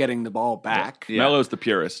not getting the ball back. Yeah. Melo's the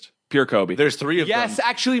purest. Pure Kobe. There's 3 of them. Yes,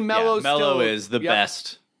 actually, Melo's Melo still, is the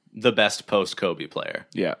best post Kobe player.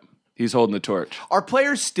 Yeah. He's holding the torch. Are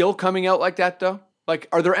players still coming out like that though? Like,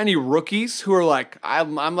 are there any rookies who are like,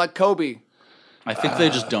 I'm like Kobe? I think they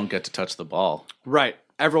just don't get to touch the ball. Right.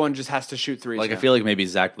 Everyone just has to shoot threes. Like, now. I feel like maybe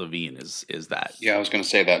Zach LaVine is that. Yeah, I was going to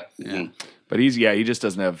say that. Yeah. But he just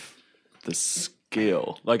doesn't have the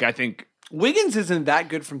skill. Like, I think Wiggins isn't that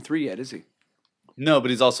good from three yet, is he? No, but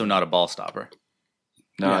he's also not a ball stopper.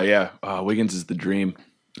 Wiggins is the dream.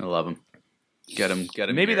 I love him. Get him.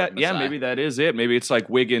 Maybe here, that, Masai. maybe that is it. Maybe it's like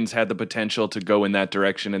Wiggins had the potential to go in that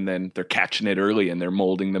direction, and then they're catching it early and they're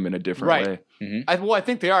molding them in a different way. I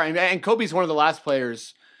think they are. And Kobe's one of the last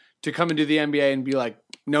players to come into the NBA and be like,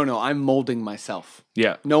 no, I'm molding myself.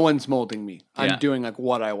 Yeah. No one's molding me. I'm Yeah. doing like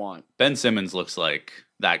what I want. Ben Simmons looks like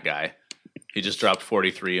that guy. He just dropped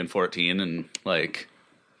 43 and 14, and like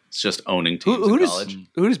it's just owning teams Who in does college.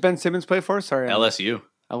 who does Ben Simmons play for? Sorry, LSU,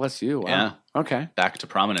 LSU. Wow. Yeah. Okay. back to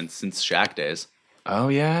prominence since Shaq days. Oh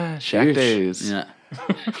yeah, Shaq Huge. days. Yeah.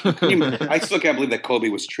 I still can't believe that Kobe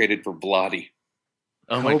was traded for Vlade.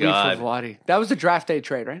 Oh my Kobe god. for Vlade. That was a draft day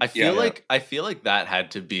trade, right? I feel Yeah. like that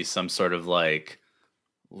had to be some sort of like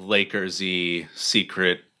Lakers-y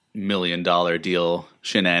secret $1 million deal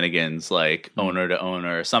shenanigans, like owner to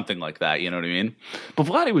owner, something like that. You know what I mean? But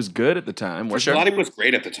Vlade was good at the time. For sure. Vlade was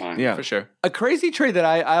great at the time. Yeah. For sure. A crazy trade that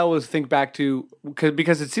I always think back to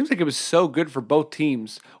because it seems like it was so good for both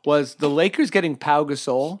teams was the Lakers getting Pau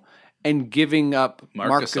Gasol and giving up Marc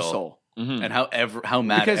Marc Gasol. Gasol. And how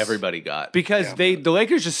mad Because- everybody got. Because the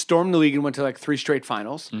Lakers just stormed the league and went to like 3 straight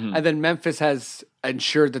finals. And then Memphis has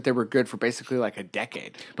ensured that they were good for basically like a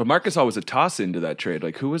decade. But Marc Gasol was a toss into that trade.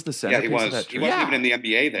 Like, who was the Yeah, centerpiece he of was. that He trade? wasn't even in the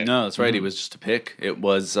NBA then. No, that's right. He was just a pick. It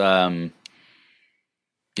was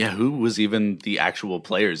who was even the actual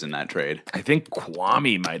players in that trade? I think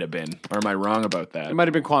Kwame might have been. Or am I wrong about that? It might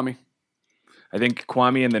have been Kwame. I think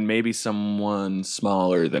Kwame and then maybe someone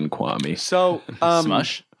smaller than Kwame. So,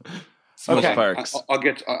 Smush? Smush okay. Parks. I'll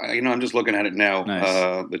get. I'm just looking at it now.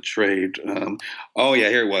 Nice. The trade. Oh yeah,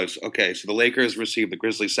 here it was. Okay, so the Lakers received the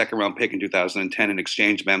Grizzlies' second-round pick in 2010. In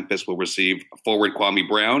exchange, Memphis will receive forward Kwame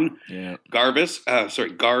Brown, Yeah. guard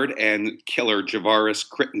and killer Javaris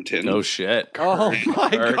Crittenton. No shit. oh my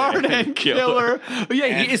Guard God, and and killer.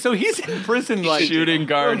 Yeah, so he's in prison like Shooting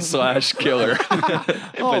guard / killer. He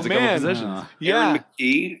plays a couple man. positions. Yeah. Aaron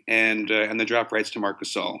McKee and the draft rights to Marc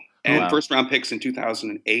Gasol. And Wow. first-round picks in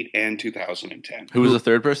 2008 and 2010. Who was the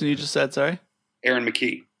third person you just said? Sorry. Aaron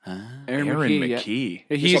McKee. Aaron Aaron McKee. McKee.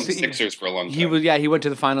 Yeah. He was on the He's, Sixers for a long time. he was he went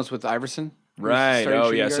to the finals with Iverson. Right. Started Oh,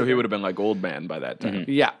 shooting yeah. guard So he there. would have been like old man by that time.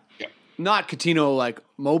 Yeah. Yeah. Not Catino like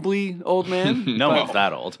Mobley old man. No one's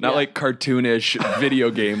that old. Not like cartoonish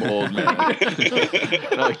video game old man.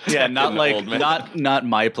 Yeah, not Tekken like old man. not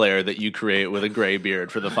my player that you create with a gray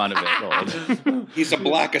beard for the fun of it. Old. He's a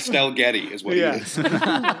black Estelle Getty, is what Yeah. he is.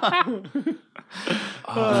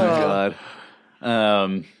 Oh my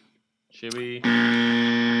god. Should we?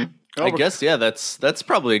 I guess that's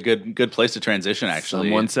probably a good place to transition. Actually,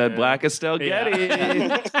 Someone said Black Estelle Getty.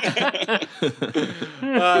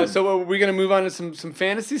 So are we gonna move on to some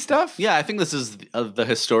fantasy stuff? Yeah, I think this is the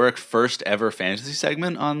historic first ever fantasy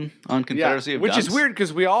segment on Confederacy of which is Dunks. weird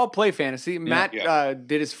because we all play fantasy. Matt Yeah.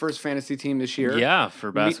 did his first fantasy team this year. Yeah,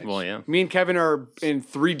 for basketball. Yeah. Me and Kevin are in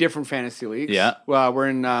 3 different fantasy leagues. Yeah. We're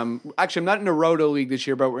in actually I'm not in a roto league this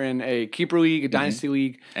year, but we're in a keeper league, a dynasty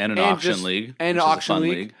league, and an auction league, and which an is a auction fun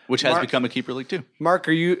league. which has Mark- become a keeper league too. Mark,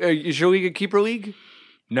 are you is your league a keeper league?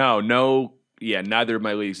 No. Yeah, neither of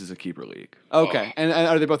my leagues is a keeper league. Okay, and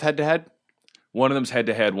are they both head to head? One of them's head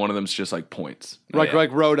to head. One of them's just like points. Like yeah.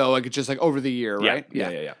 like roto, like it's just like over the year, Yeah. right?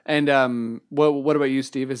 Yeah. And what about you,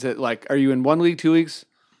 Steve? Is it like are you in 1 league, 2 leagues?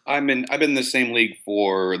 I've been in the same league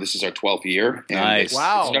for this is our 12th year. And Nice.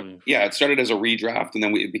 Wow. it started as a redraft, and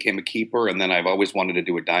then it became a keeper, and then I've always wanted to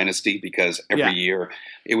do a dynasty because every year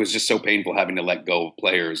it was just so painful having to let go of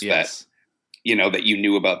players Yes. that that you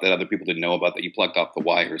knew about that other people didn't know about that you plucked off the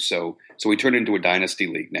wire. So we turned into a dynasty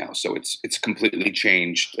league now. So it's completely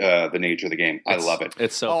changed the nature of the game. I love it.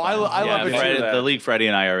 It's so. Oh, I fun. love it Freddie- too. The league Freddie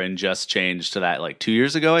and I are in just changed to that like 2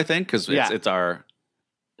 years ago, I think, because Yeah. it's our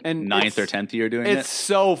And 9th or it's- 10th year doing It's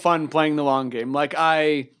so fun playing the long game. Like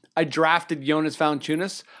I drafted Jonas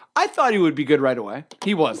Valanciunas. I thought he would be good right away.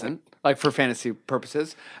 He wasn't, like for fantasy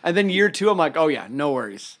purposes. And then year 2, I'm like, oh yeah, no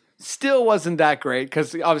worries. Still wasn't that great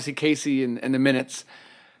because obviously Casey and the minutes.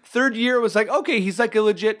 Third year was like, okay, he's like a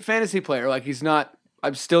legit fantasy player. Like he's not.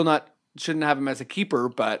 I'm still not. Shouldn't have him as a keeper,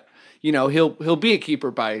 but he'll be a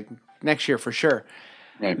keeper by next year for sure.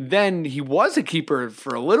 Right. Then he was a keeper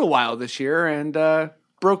for a little while this year and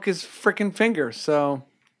broke his freaking finger. So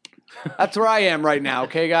that's where I am right now.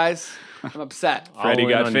 Okay, guys, I'm upset. Freddie All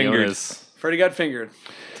in got on fingered. Jonas. Freddie got fingered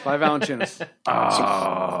by Valanciunas.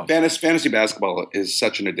 Fantasy basketball is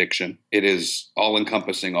such an addiction. It is all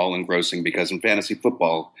encompassing, all engrossing, because in fantasy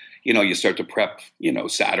football, you start to prep,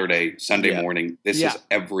 Saturday, Sunday morning. This is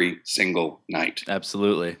every single night.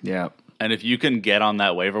 Absolutely. Yeah. And if you can get on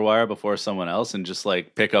that waiver wire before someone else and just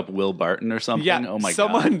like pick up Will Barton or something, oh my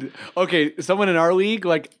god. Okay, someone in our league,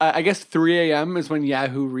 like I guess 3 a.m. is when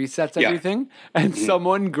Yahoo resets everything, and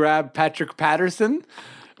someone grabbed Patrick Patterson,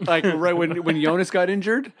 like right when Jonas got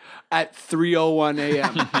injured at 3:01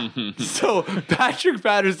 a.m. So Patrick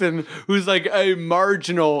Patterson, who's like a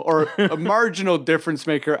marginal difference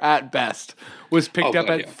maker at best, was picked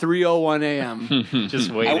up at 3:01 a.m.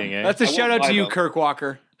 Just waiting. That's a shout out to you, Kirk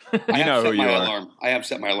Walker. You know who you are. I have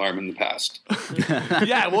set my alarm in the past.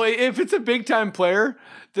 Yeah, well, if it's a big time player,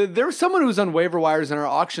 there was someone who was on waiver wires in our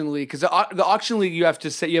auction league, because the auction league, you have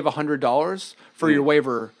to say you have $100 for your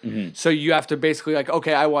waiver, so you have to basically like,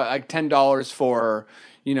 okay, I want like $10 for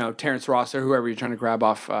Terrence Ross or whoever you're trying to grab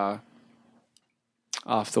off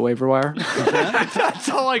the waiver wire. That's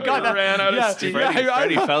all I got. I ran out of steam.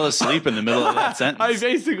 Freddie fell asleep in the middle of that sentence. I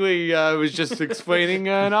basically was just explaining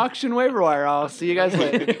an auction waiver wire. I'll see you guys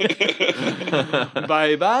later.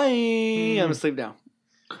 Bye bye. I'm asleep now.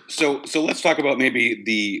 So let's talk about maybe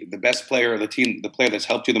the best player of the team, the player that's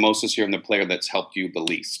helped you the most this year, and the player that's helped you the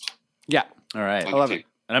least. Yeah. All right. I love it.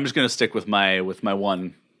 And I'm just going to stick with my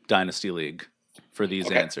one dynasty league for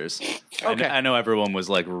these answers. Okay. I know everyone was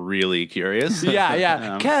like really curious.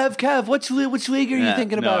 Yeah. Kev, which league are you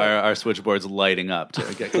thinking about? Our switchboard's lighting up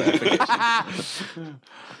to get clarification.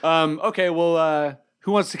 Okay, well,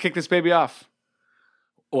 who wants to kick this baby off?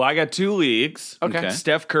 Well, I got 2 leagues. Okay.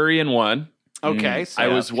 Steph Curry in one. Okay. So I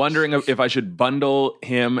was wondering if I should bundle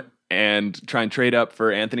him and try and trade up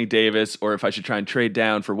for Anthony Davis, or if I should try and trade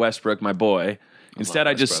down for Westbrook, my boy. Instead,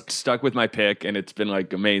 I just stuck with my pick, and it's been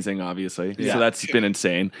like amazing, obviously. So that's been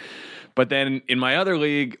insane. But then in my other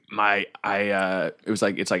league, it's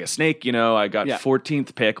like a snake, I got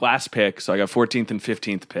 14th pick, last pick, so I got 14th and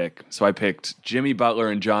 15th pick. So I picked Jimmy Butler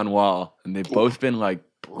and John Wall, and they've both been like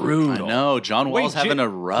brutal. I know John Wall's having a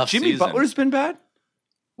rough Jimmy season. Butler's been bad?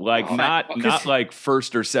 Like not like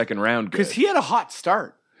first or second round good. Because he had a hot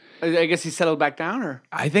start. I guess he settled back down, or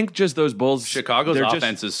I think just those Bulls. Chicago's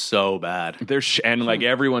offense is so bad. And like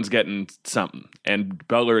everyone's getting something, and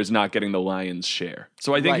Butler is not getting the Lions' share.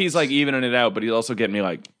 So I think he's like evening it out, but he's also getting me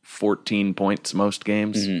like 14 points most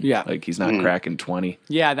games. Yeah, like he's not cracking 20.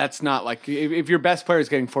 Yeah, that's not like if your best player is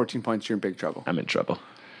getting 14 points, you're in big trouble. I'm in trouble.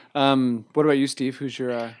 What about you, Steve? Who's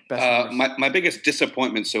your best? My biggest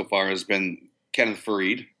disappointment so far has been Kenneth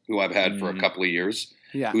Fareed, who I've had for a couple of years.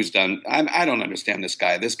 Yeah. Who's done? I don't understand this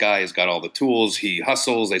guy. This guy has got all the tools. He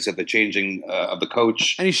hustles. They said the changing of the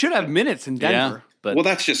coach, and he should have minutes in Denver. But well,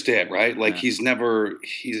 that's just it, right? Like he's not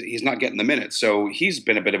getting the minutes, so he's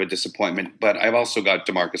been a bit of a disappointment. But I've also got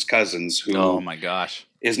DeMarcus Cousins, who oh my gosh,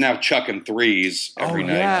 is now chucking threes every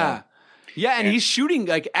night. Yeah, and he's shooting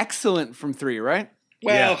like excellent from 3, right?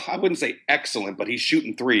 Well, I wouldn't say excellent, but he's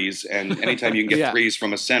shooting threes, and anytime you can get threes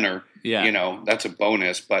from a center, that's a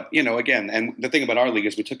bonus. But again, and the thing about our league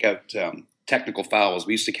is we took out technical fouls.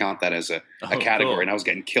 We used to count that as a category, cool. and I was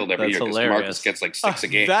getting killed every year because Marcus gets like 6 a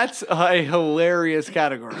game. That's a hilarious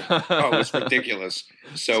category. It's ridiculous.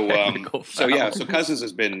 So Cousins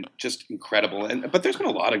has been just incredible, but there's been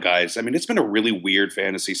a lot of guys. I mean, it's been a really weird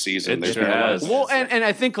fantasy season. It sure has. Well, and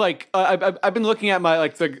I think like I've been looking at my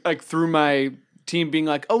through my team being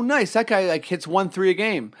like, oh, nice, that guy like hits 1-3 a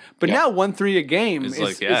game. But now 1-3 a game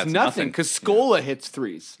is nothing because Scola hits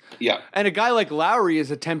threes. Yeah, and a guy like Lowry is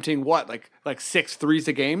attempting like 6 threes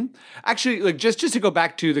a game. Actually, like just to go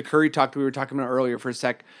back to the Curry talk that we were talking about earlier for a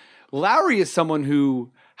sec, Lowry is someone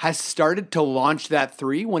who has started to launch that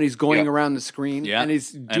 3 when he's going around the screen, and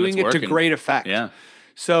he's doing it to great effect. Yeah.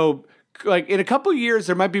 So, like in a couple of years,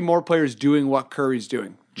 there might be more players doing what Curry's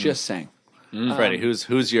doing. Just saying. Freddie,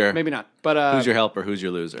 who's your maybe not, but who's your helper? Who's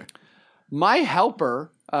your loser? My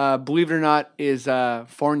helper, believe it or not, is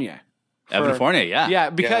Fournier. Evan Fournier, yeah,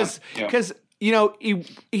 because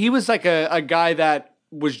he was like a guy that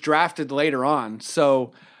was drafted later on.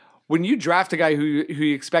 So when you draft a guy who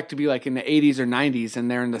you expect to be like in the 80s or 90s,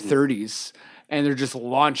 and they're in the 30s, and they're just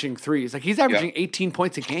launching threes, like he's averaging 18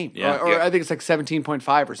 points a game, or I think it's like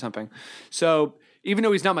 17.5 or something. So even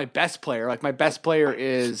though he's not my best player, like my best player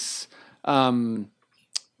is.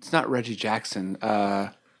 It's not Reggie Jackson.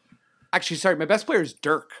 Actually, sorry, my best player is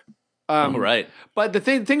Dirk. Right. But the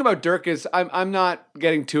thing about Dirk is I'm not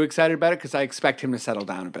getting too excited about it because I expect him to settle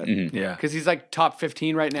down a bit. Mm-hmm. Yeah, because he's like top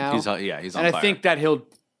 15 right now. He's on and fire. I think that he'll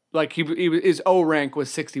his O rank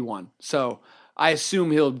was 61, so I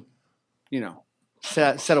assume he'll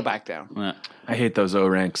settle back down. Yeah. I hate those O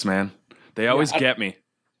ranks, man. They always get me.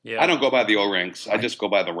 Yeah. I don't go by the O ranks. I just go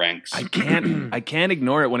by the ranks. I can't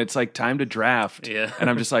ignore it when it's like time to draft. Yeah. And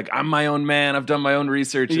I'm just like, I'm my own man. I've done my own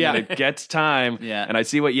research. And Yeah. then it gets time. Yeah. And I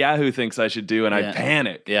see what Yahoo thinks I should do and I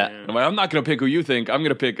panic. Yeah. I'm like, I'm not going to pick who you think. I'm going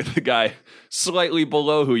to pick the guy slightly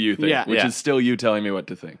below who you think, Yeah. which is still you telling me what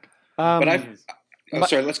to think. But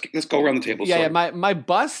sorry, let's go around the table. Yeah, Sorry. yeah. My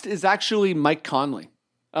bust is actually Mike Conley.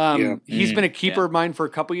 He's been a keeper of mine for a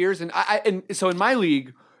couple years, and so in my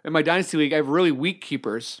league, in my dynasty league, I have really weak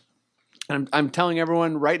keepers. And I'm telling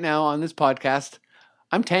everyone right now on this podcast,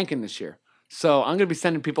 I'm tanking this year. So I'm going to be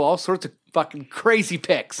sending people all sorts of fucking crazy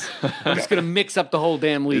picks. I'm just going to mix up the whole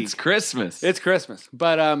damn league. It's Christmas. It's Christmas.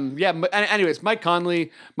 But anyways, Mike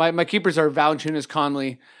Conley, my keepers are Valanciunas,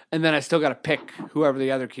 Conley, and then I still got to pick whoever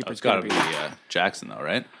the other keeper's It's got to going be to be. Jackson, though,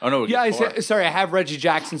 right? Oh, no. Yeah, sorry, I have Reggie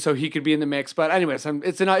Jackson, so he could be in the mix. But anyways,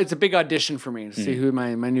 it's a big audition for me to see who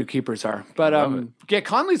my new keepers are. But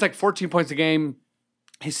Conley's like 14 points a game.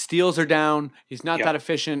 His steals are down. He's not that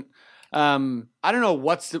efficient. I don't know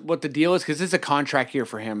what the deal is because this is a contract year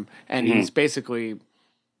for him, and he's basically,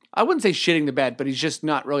 I wouldn't say shitting the bed, but he's just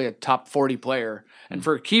not really a top 40 player. And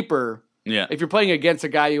for a keeper, if you're playing against a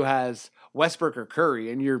guy who has Westbrook or Curry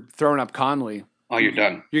and you're throwing up Conley, Oh, you're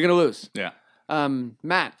done. you're gonna lose. Yeah.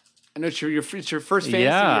 Matt, I know it's your first fantasy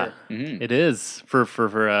year. It is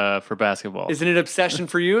for basketball. Is it an obsession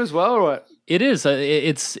for you as well, or what? It is.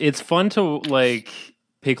 It's fun to like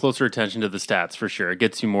pay closer attention to the stats for sure. It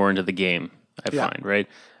gets you more into the game. I find right.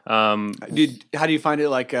 How do you find it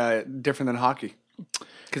like different than hockey?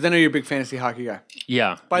 Because I know you're a big fantasy hockey guy.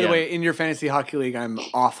 Yeah. By the way, in your fantasy hockey league, I'm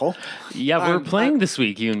awful. Yeah, we're playing this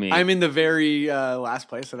week, you and me. I'm in the very last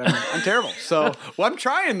place, and I'm terrible. So, I'm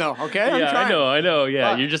trying though. Okay, I'm yeah, trying. I know.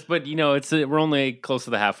 Yeah, But- you're just, but we're only close to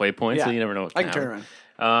the halfway point, so you never know what I can can turn happen.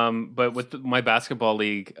 around. But with my basketball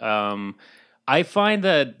league, I find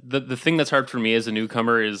that the thing that's hard for me as a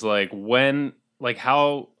newcomer is like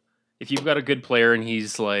how if you've got a good player and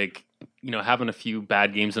he's like having a few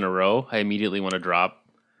bad games in a row, I immediately want to drop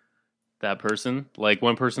that person. Like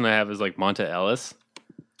one person I have is like Monta Ellis.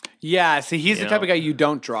 Yeah, see, he's the type of guy you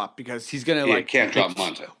don't drop because he's gonna You like. can't drop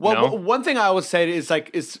Monta. Well, one thing I always say is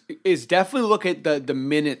definitely look at the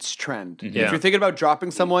minutes trend. If Yeah. you're thinking about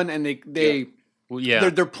dropping someone and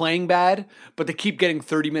they're playing bad, but they keep getting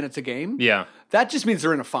 30 minutes a game. Yeah. That just means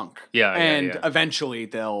they're in a funk. Yeah. Eventually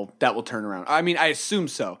that will turn around. I mean, I assume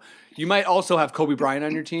so. You might also have Kobe Bryant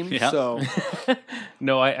on your team. Yeah. So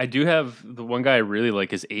No, I do have the one guy I really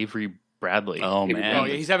like is Avery Bradley. Oh, man.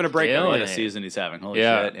 he's having a breakout. Yeah. What a season he's having. Holy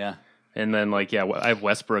Yeah. shit. Yeah. And then I have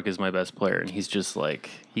Westbrook as my best player, and he's just like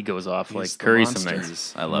he goes off like He's the Curry some monster.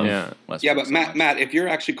 nights. I love Westbrook. Yeah, but Matt, if you're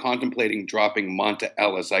actually contemplating dropping Monta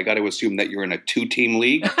Ellis, I got to assume that you're in a 2-team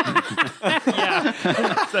league.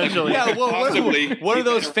 Yeah, essentially. Yeah, well, Possibly. one of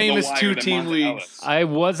those Better famous go wider than 2-team Monta leagues. Ellis. I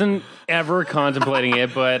wasn't ever contemplating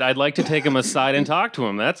it, but I'd like to take him aside and talk to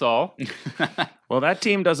him. That's all. Well, that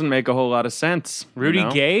team doesn't make a whole lot of sense. Rudy you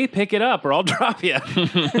know? Gay, pick it up, or I'll drop you.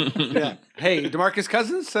 Yeah. Hey, DeMarcus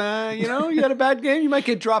Cousins, you had a bad game. You might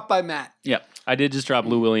get dropped by Matt. Yeah. I did just drop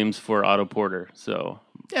Lou Williams for Otto Porter, so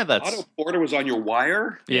Yeah, that's. Otto Porter was on your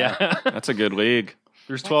wire, yeah. That's a good league.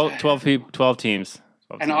 There's 12 teams. 12 and teams.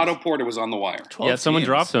 Otto Porter was on the wire. 12 Yeah, someone teams.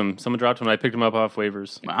 dropped him. I picked him up off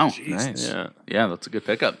waivers. Wow. Nice. Yeah. Yeah, that's a good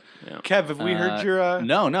pickup. Kev, have we heard your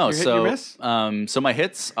No. your hit, your miss? So my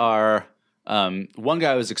hits are one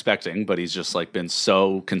guy I was expecting, but he's just like been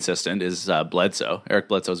so consistent is Bledsoe. Eric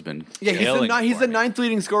Bledsoe's been he's the me. ninth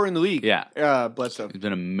leading scorer in the league. Yeah. Bledsoe. He's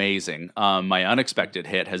been amazing. My unexpected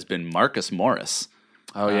hit has been Marcus Morris.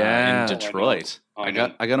 Oh, yeah. In Detroit. I I know.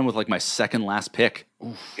 got him with like my second last pick.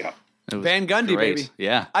 Yeah. It was Van Gundy, great. baby.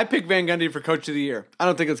 Yeah. I picked Van Gundy for Coach of the Year. I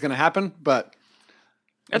don't think it's going to happen, but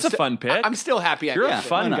That's a fun pick. I'm still happy. You're picked a it.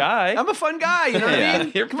 fun not? guy. I'm a fun guy. You know what I Yeah.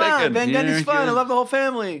 mean? You're Come on, picking. Van Gundy's You're fun. I good. love the whole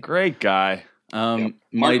family. Great guy.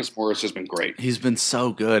 Marcus Morris has been great. He's been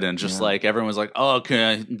so good, and just like everyone was like, "Oh,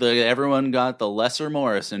 okay." Everyone got the lesser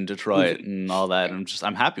Morris in Detroit and all that. And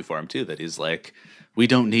I'm happy for him too. That he's like, we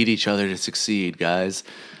don't need each other to succeed, guys.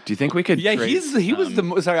 Do you think we could? Yeah, trade- he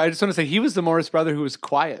was sorry. I just want to say he was the Morris brother who was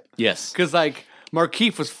quiet Yes. because like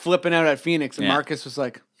Markeith was flipping out at Phoenix and Yeah. Marcus was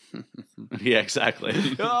like, Yeah.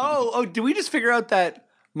 Exactly. oh, did we just figure out that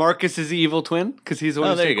Marcus is the evil twin because he's the one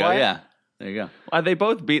Oh, who there stayed you go. quiet? Yeah. There you go. They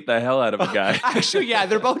both beat the hell out of a guy. Actually, yeah,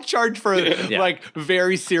 they're both charged for like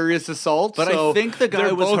very serious assault. But so I think the guy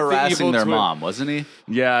they're was both the harassing evil their twin. mom, wasn't he?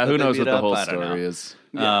 Yeah, who they knows beat what the up? whole I don't know. story is.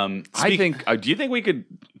 I I think. Do you think we could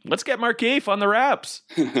Let's get Markeith on the Raps.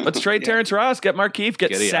 Let's trade Terrence Ross. Get Markeith.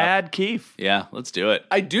 Get sad Keefe. Yeah, let's do it.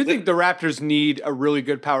 I do think the Raptors need a really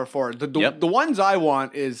good power forward. The ones I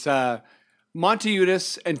want is Monty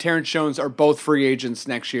Udis and Terrence Jones are both free agents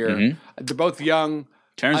next year. Mm-hmm. They're both young.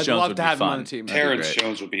 Terrence I'd Jones love would to be have him fun. on the team. Terrence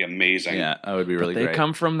Jones would be amazing. Yeah, that would be really They great.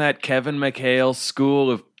 come from that Kevin McHale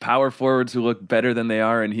school of power forwards who look better than they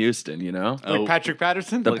are in Houston, you know? Like Patrick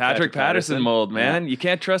Patterson? The Like Patrick Patterson mold, man. You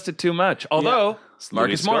can't trust it too much. Although,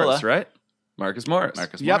 Marcus Louis Morris, Scola. right? Marcus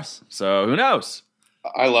Morris. Morris. So who knows?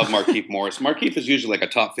 I love Markeith Morris. Markeith is usually like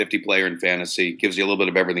a top 50 player in fantasy. Gives you a little bit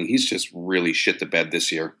of everything. He's just really shit the bed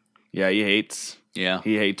this year. Yeah, he hates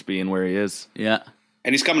being where he is. Yeah.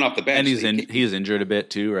 And he's coming off the bench. And he's injured a bit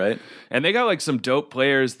too, right? And they got like some dope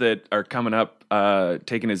players that are coming up,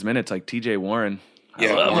 taking his minutes, like TJ Warren.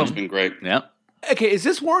 Yeah, Warren's been great. Yeah. Okay, is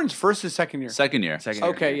this Warren's first or second year? Second year.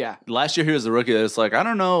 Okay, yeah. Last year he was the rookie that's like, I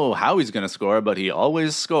don't know how he's going to score, but he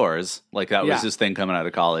always scores. Like that was his thing coming out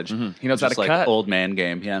of college. He knows how Just to like cut. old man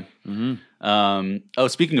game, yeah.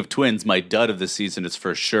 Speaking of Twins, my dud of the season is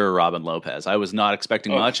for sure Robin Lopez. I was not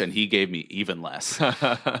expecting much, and he gave me even less.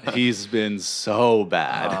 He's been so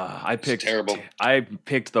bad. I picked terrible. I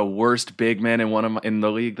picked the worst big man in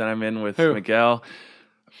the league that I'm in with Who? Miguel.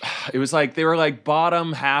 It was like they were like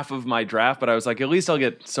bottom half of my draft, but I was like, at least I'll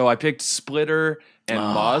get. So I picked Splitter and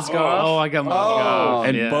Mozgov. Oh, I got Mozgov.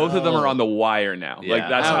 And both of them are on the wire now. Yeah. Like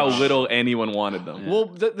that's Ouch. how little anyone wanted them. Well,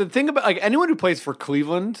 the thing about like anyone who plays for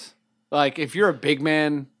Cleveland, like if you're a big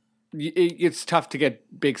man, it's tough to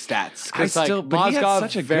get big stats. I Because like still- but he had Mozgov,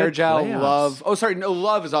 such a good Vergel, playoffs. Love. Oh, sorry, no,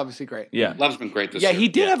 Love is obviously great. Yeah. Love's been great this Yeah, year. he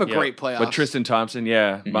did have a great playoff. But Tristan Thompson,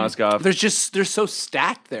 Mozgov. they're so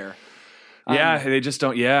stacked there. They just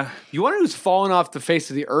don't. Yeah. You want to know who's fallen off the face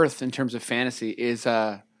of the earth in terms of fantasy is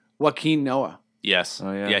Joaquin Noah. Yes.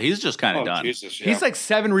 Oh, yeah. Yeah, he's just kind of Oh, done. Jesus, yeah. He's like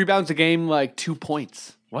 7 rebounds a game, like 2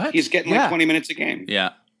 points. What? He's getting Yeah. like 20 minutes a game. Yeah.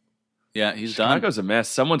 Yeah, he's done. Chicago's a mess.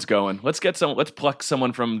 Someone's going. Let's pluck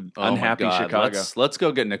someone from Oh my unhappy God. Chicago. Let's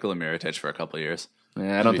go get Nikola Mirotic for a couple of years.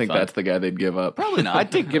 Yeah, I don't be think fun. that's the guy they'd give up. Probably not.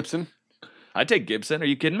 I'd take Gibson I'd take Gibson. Are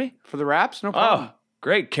you kidding me? for the Raps, no problem. Oh,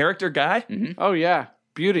 great character guy. Oh yeah,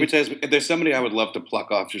 beauty. Which if there's somebody I would love to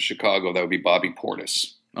pluck off to Chicago, that would be Bobby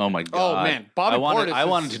Portis. Oh my God. man. Bobby I wanted, Portis I is-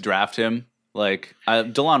 wanted to draft him. Like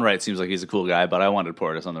DeLon Wright seems like he's a cool guy, but I wanted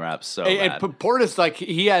Portis on the Raps so And bad. Portis, like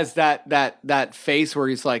he has that face where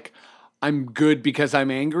he's like, I'm good because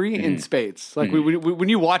I'm angry in spades. Like when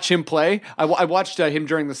you watch him play, I watched him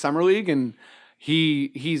during the summer league, and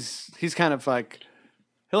he's kind of like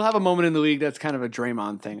he'll have a moment in the league that's kind of a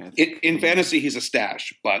Draymond thing. I think. In fantasy, he's a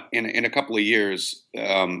stash, but in a couple of years,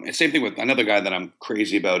 same thing with another guy that I'm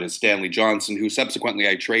crazy about is Stanley Johnson, who subsequently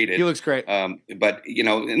I traded. He looks great. But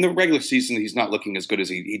in the regular season, he's not looking as good as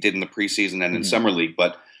he did in the preseason and in summer league.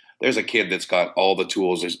 But there's a kid that's got all the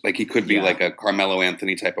tools. Like he could be like a Carmelo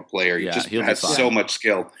Anthony type of player. He just he'll be has fine. so much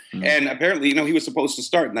skill. And apparently, he was supposed to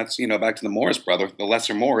start, and that's back to the Morris brother, the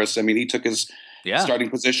lesser Morris. I mean, he took his starting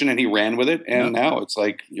position and he ran with it, and now it's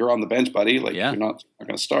like you're on the bench, buddy. Like you're not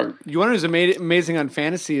going to start. You want to know who's amazing on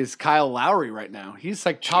fantasy is Kyle Lowry right now. He's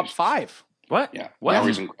like top 5. What? Yeah, What?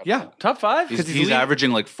 Lowry's incredible. Yeah. Top 5? he's leading-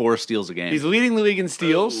 averaging like 4 steals a game. He's leading the league in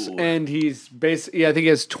steals, and he's basically, I think he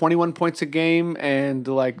has 21 points a game and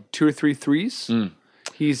like 2 or 3 threes.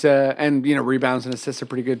 He's and rebounds and assists are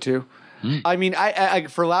pretty good too. I mean, I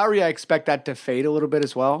for Lowry, I expect that to fade a little bit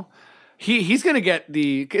as well. He's going to get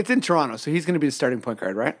it's in Toronto, so he's going to be the starting point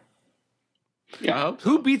guard, right? Yeah.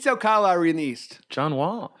 Who beats out Kyle Lowry in the East? John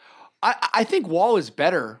Wall. I think Wall is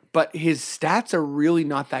better, but his stats are really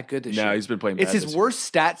not that good this year. No, he's been playing It's bad his this year. worst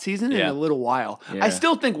stat season in Yeah. a little while. Yeah. I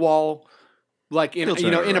still think Wall, like in He'll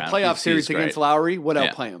turn it in a around. playoff He's series great. against Lowry, would Yeah.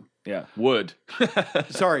 outplay him. Yeah. Would.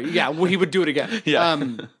 Sorry, yeah, well, he would do it again. Yeah.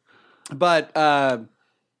 But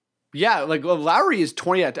like Lowry is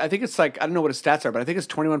 20. I think it's like I don't know what his stats are, but I think it's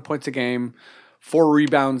 21 points a game, 4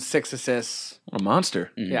 rebounds, 6 assists. What a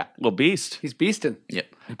monster. Yeah, Little beast. he's beasting.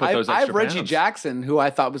 Yep. He put those I have extra Reggie pounds. Jackson, who I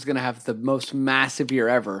thought was going to have the most massive year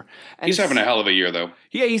ever. And He's having a hell of a year, though.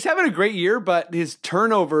 Yeah, he's having a great year, but his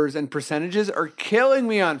turnovers and percentages are killing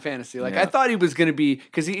me on fantasy. Like I thought he was going to be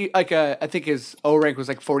because he like I think his O rank was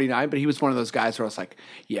like 49, but he was one of those guys where I was like,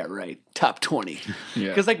 yeah, right, top 20.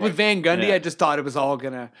 Because like with Van Gundy, I just thought it was all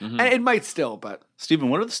gonna, and it might still, but Steven,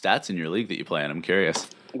 what are the stats in your league that you play in? I'm curious.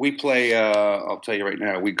 We play. I'll tell you right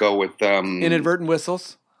now. We go with inadvertent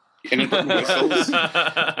whistles. inadvertent whistles,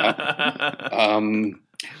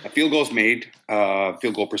 field goals made,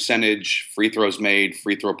 field goal percentage, free throws made,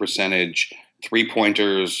 free throw percentage,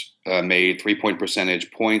 3-pointers, made, 3-point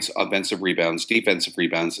percentage, points, offensive rebounds, defensive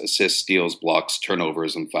rebounds, assists, steals, blocks,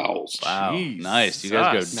 turnovers, and fouls. Wow, Jeez. nice. You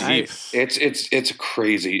guys go deep. Nice. It's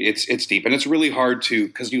crazy. It's deep, and it's really hard to,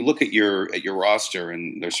 because you look at your roster,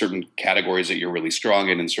 and there's certain categories that you're really strong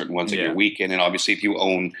in, and certain ones that you're weak in. And obviously, if you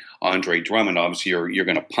own Andre Drummond, obviously you're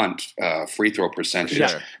going to punt free throw percentage.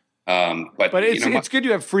 Sure. But it's good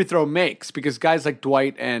you have free throw makes because guys like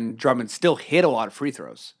Dwight and Drummond still hit a lot of free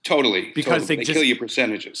throws. Totally, Because they they just- kill you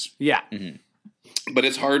percentages. Yeah. But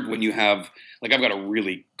it's hard when you have, like, I've got a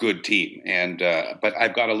really good team, and but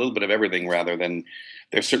I've got a little bit of everything. Rather than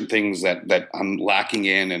there's certain things that I'm lacking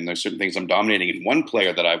in, and there's certain things I'm dominating in. One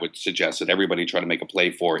player that I would suggest that everybody try to make a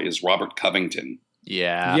play for is Robert Covington.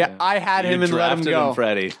 Yeah, I had him and let him go.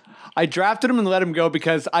 Freddie. I drafted him and let him go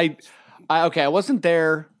because I wasn't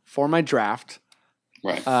there for my draft.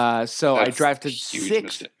 Right. So I That's drafted a huge 6.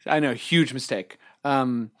 mistake. I know, huge mistake.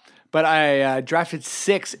 But I drafted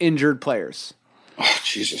 6 injured players. Oh,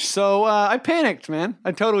 Jesus. So I panicked, man.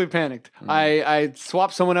 I totally panicked. I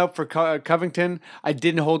swapped someone out for Covington. I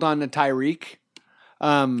didn't hold on to Tyreek.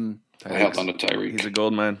 I held on to Tyreek. He's a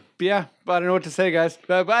gold mine. Yeah, but I don't know what to say, guys.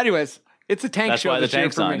 But anyways, it's a tank That's show why the this year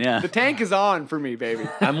tank's for on, me. yeah. The tank is on for me, baby.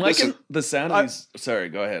 I'm liking Listen, the sound of these. Sorry,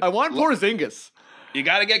 go ahead. I want Porzingis. You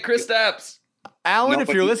got to get Chris Stapps. Alan, if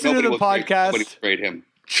you're listening to the nobody podcast, will trade him.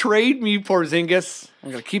 trade me Porzingis.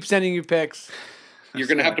 I'm going to keep sending you picks. You're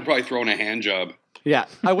going to have to probably throw in a hand job. Yeah,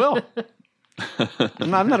 I will.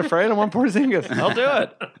 I'm not afraid. I want Porzingis. I'll do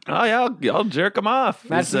it. Oh yeah, I'll jerk him off.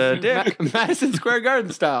 He's a dick. Madison Square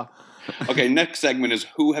Garden style. Okay, next segment is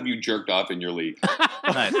who have you jerked off in your league?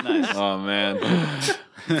 Nice. Oh man.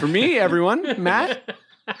 For me, everyone, Matt.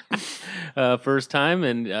 First time,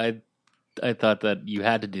 and I thought that you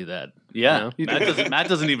had to do that. Yeah, You Matt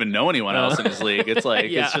doesn't even know anyone else in his league. It's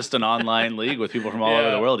like Yeah. it's just an online league with people from all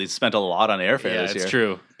over the world. He's spent a lot on airfare Yeah, this it's year.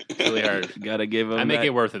 true. It's really hard. Gotta give him. I make that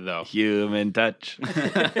it worth it though. human touch.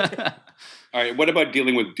 All right, what about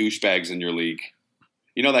dealing with douchebags in your league?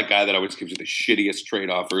 You know that guy that always gives you the shittiest trade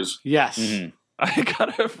offers? Yes. I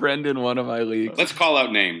got a friend in one of my leagues. Let's call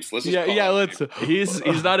out names. Let's just call out Let's. names.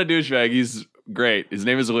 He's not a douchebag. He's great. His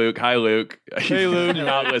name is Luke. Hi, Luke. Hey, Luke. You're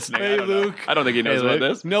not listening. Hey, I don't know. Luke. I don't think he knows about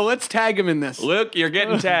this. No, let's tag him in this. Luke, you're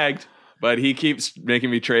getting tagged. But he keeps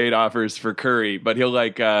making me trade offers for Curry. But he'll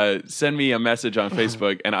send me a message on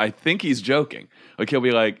Facebook, and I think he's joking. Like he'll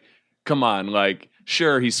be like, "Come on, like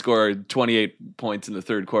sure he scored 28 points in the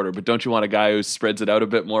third quarter, but don't you want a guy who spreads it out a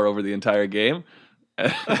bit more over the entire game?"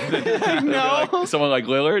 No. Someone like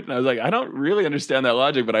Lillard, and I was like, I don't really understand that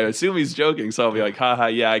logic, but I assume he's joking. So I'll be like, haha,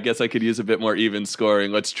 yeah, I guess I could use a bit more even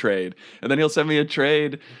scoring. Let's trade. And then he'll send me a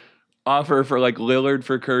trade offer for like Lillard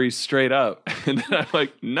for Curry straight up. And then I'm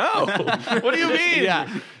like, no, what do you mean?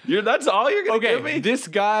 Yeah. That's all you're going to give me? This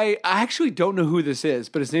guy, I actually don't know who this is,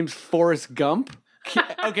 but his name's Forrest Gump.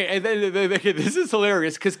 Okay, and this is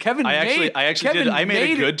hilarious because Kevin. I actually Kevin did. I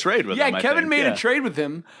made a good trade with him. Yeah, I Kevin think. made Yeah. a trade with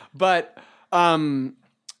him, but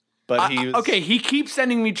But he was okay, he keeps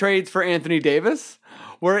sending me trades for Anthony Davis,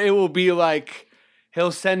 where it will be like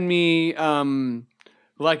he'll send me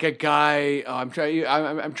like a guy. Oh, I'm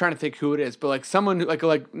trying to think who it is, but like someone who,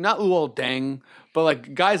 like not Luol Deng, but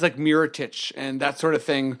like guys like Mirotic and that sort of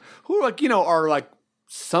thing, who are like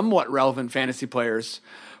somewhat relevant fantasy players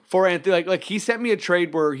for Anthony. Like he sent me a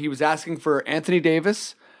trade where he was asking for Anthony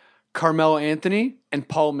Davis, Carmelo Anthony, and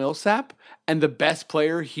Paul Millsap, and the best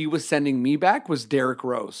player he was sending me back was Derrick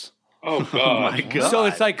Rose. Oh, God. my God. So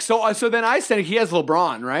it's like so then I send he has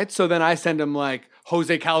LeBron, right? So then I send him like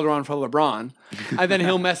Jose Calderon for LeBron, and then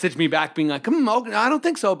he'll message me back being like, I don't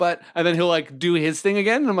think so, but and then he'll like do his thing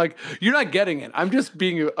again, and I'm like, you're not getting it. I'm just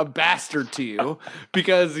being a bastard to you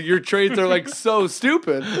because your trades are like so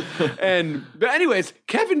stupid. But anyways,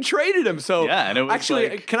 Kevin traded him. So Yeah, and it was actually,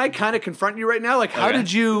 like- can I kind of confront you right now? Like, how Okay.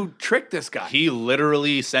 did you trick this guy? he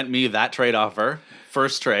literally sent me that trade offer,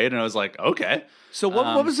 first trade, and I was like, okay. So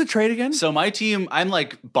what was the trade again? So my team, I'm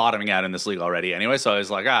like bottoming out in this league already anyway. So I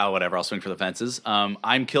was like, whatever, I'll swing for the fences.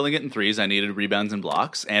 I'm killing it in threes. I needed rebounds and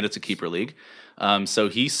blocks, and it's a keeper league. So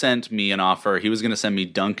he sent me an offer. He was going to send me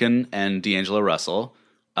Duncan and D'Angelo Russell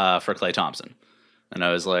for Klay Thompson. And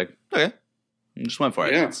I was like, okay, and just went for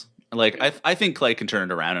it. Yeah. It's- Like I think Klay can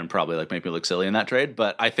turn it around and probably like make me look silly in that trade,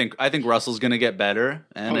 but I think Russell's going to get better,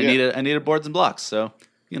 and I needed boards and blocks. So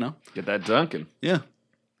Get that Duncan. yeah.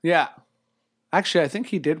 Yeah. Actually, I think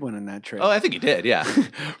he did win in that trade. Oh, I think he did. Yeah.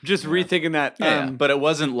 Just rethinking that. Yeah, but it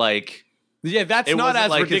wasn't like That's it not wasn't as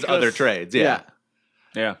like ridiculous. his other trades. Yeah.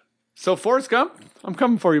 Yeah. So Forrest Gump, I'm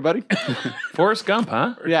coming for you, buddy. Forrest Gump,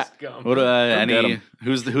 huh? Yeah. What get any? him.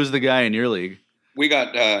 Who's the guy in your league? We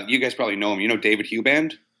got, you guys probably know him. You know David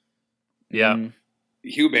Huband? Yeah.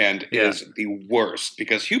 Huban is the worst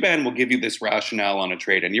because Huban will give you this rationale on a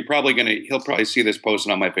trade, and he'll probably see this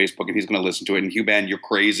posted on my Facebook, and he's gonna listen to it. And Huban, you're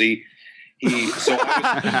crazy.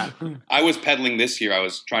 I was peddling this year. I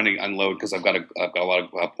was trying to unload because I've got a lot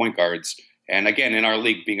of point guards, and again, in our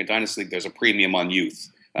league, being a dynasty league, there's a premium on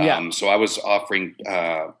youth. So I was offering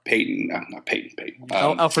Alfred Payton,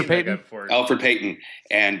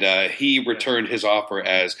 and he returned his offer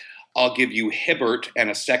as, I'll give you Hibbert and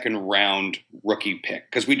a second round rookie pick,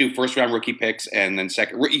 because we do first round rookie picks and then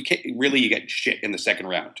second. You get shit in the second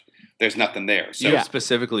round. There's nothing there. So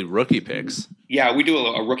specifically rookie picks. Yeah, we do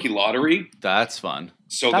a rookie lottery. That's fun.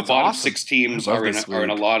 So the bottom 6 teams are in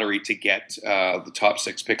a lottery to get the top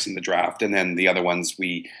 6 picks in the draft, and then the other ones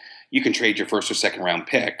you can trade your first or second round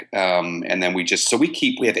pick, and then we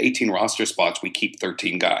have 18 roster spots. We keep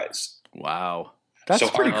 13 guys. Wow, that's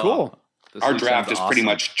pretty cool. Our draft is pretty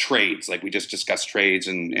much trades. Like we just discuss trades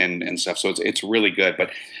and stuff. So it's really good.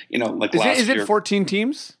 But is it 14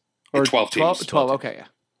 teams or 12 teams? 12. Okay, yeah.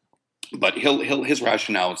 But his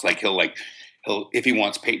rationale is he'll if he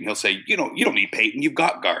wants Peyton, he'll say, you don't need Peyton. You've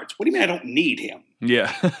got guards. What do you mean I don't need him?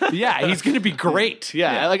 Yeah, yeah, he's going to be great.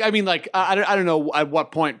 Yeah, I don't know at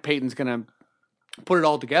what point Peyton's going to put it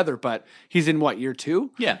all together, but he's in year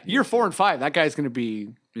 2? Yeah, year 4 and 5. That guy's going to be.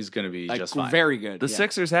 He's going to be just fine. Very good. The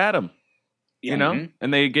Sixers had him. Yeah.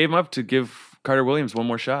 And they gave him up to give Carter Williams one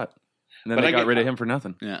more shot. And then they got rid of him for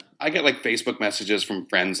nothing. Yeah. I get Facebook messages from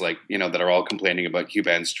friends that are all complaining about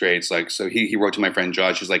Huban's trades. So he wrote to my friend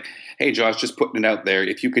Josh. He's like, hey, Josh, just putting it out there.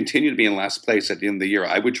 If you continue to be in last place at the end of the year,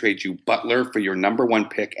 I would trade you Butler for your number 1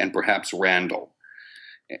 pick and perhaps Randall.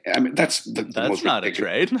 I mean, that's most not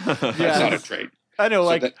ridiculous. a trade. That's not a trade. I know,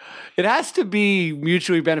 it has to be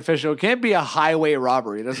mutually beneficial. It can't be a highway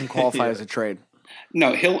robbery. It doesn't qualify as a trade.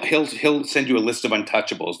 No, he'll send you a list of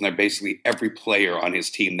untouchables, and they're basically every player on his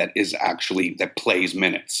team that plays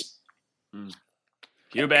minutes.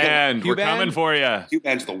 Huban, we're coming for you.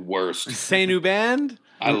 Huban's the worst. Saint Huban?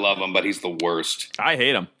 I love him, but he's the worst. I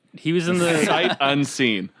hate him. He was in the sight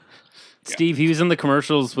unseen. Steve, he was in the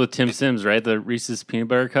commercials with Tim Sims, right? The Reese's Peanut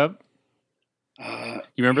Butter Cup. You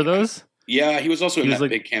remember those? Yeah, he was also in that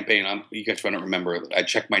big campaign. You guys don't remember. I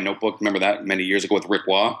checked my notebook. Remember that many years ago with Rick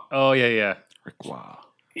Waugh? Oh, yeah. Rick Waugh.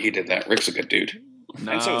 He did that. Rick's a good dude.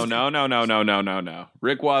 No.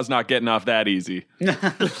 Rick Waugh's not getting off that easy.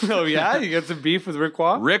 Oh, yeah? You got some beef with Rick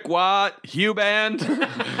Waugh? Rick Waugh, Huban.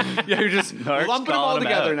 Yeah, you're just lumping them all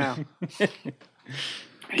together now.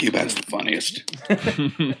 Huban's the funniest.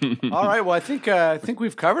 All right, well, I think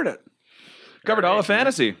we've covered it. Covered all of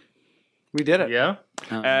fantasy. We did it. Yeah.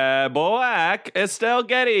 Black Estelle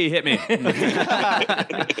Getty hit me.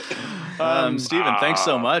 Steven, thanks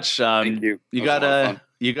so much. Thank you. You got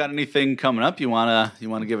anything coming up you wanna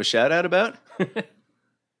give a shout out about?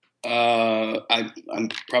 I'm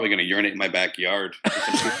probably going to urinate in my backyard. You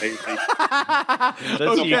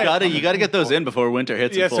gotta get those in before winter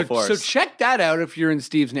hits in full force. So check that out if you're in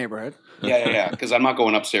Steve's neighborhood. Yeah. Because I'm not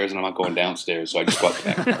going upstairs and I'm not going downstairs, so I just go up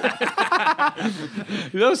the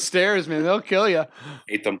backyard. Those stairs, man, they'll kill you.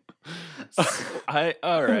 Hate them. All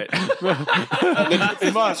right. We had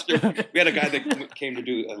a guy that came to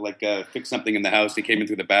do fix something in the house. He came in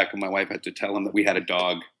through the back, and my wife had to tell him that we had a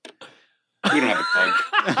dog. We don't have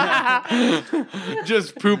a dog.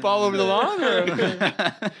 Just poop all over the lawn? Or?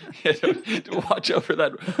 To watch over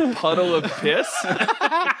that puddle of piss.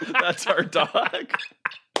 That's our dog.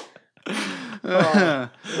 Oh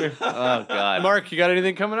God. Mark, you got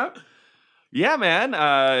anything coming up? Yeah, man.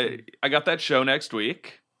 I got that show next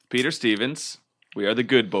week. Peter Stevens. We Are the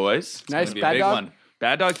Good Boys. Nice. Bad Dog. One.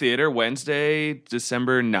 Bad Dog Theater, Wednesday,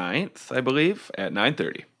 December 9th, I believe, at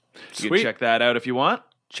 9:30. You can check that out if you want.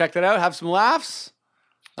 Check that out. Have some laughs.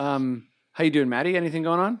 How you doing, Maddie? Anything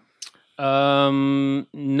going on? No,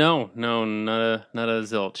 not a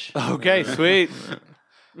zilch. Okay, sweet.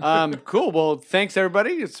 Cool. Well, thanks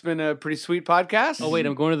everybody. It's been a pretty sweet podcast. Oh wait,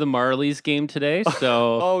 I'm going to the Marlies game today.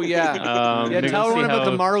 So oh yeah, tell everyone about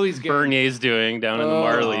the Marlies game. Bernier's doing down in the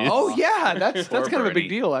Marlies. Oh yeah, that's kind of a big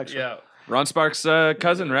deal actually. Yeah. Ron Sparks'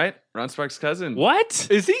 cousin, right? Ron Sparks' cousin. What?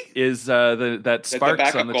 Is he? Is that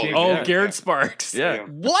Sparks on the team? Oh, yeah. Garrett Sparks. Yeah.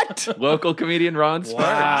 What? Local comedian Ron Sparks.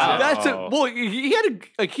 Wow. That's he had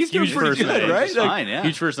he's doing Huge pretty first good, night. right? Fine, yeah.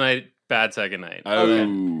 Huge first night, bad second night. Oh.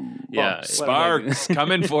 Yeah. Sparks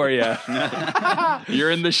coming for you.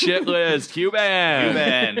 You're in the shit list.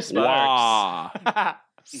 Huban. Sparks. Wow.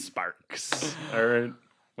 Sparks. All right.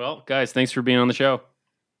 Well, guys, thanks for being on the show.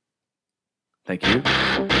 Thank you.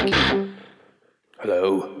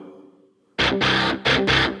 Hello?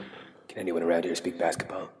 Can anyone around here speak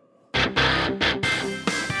basketball?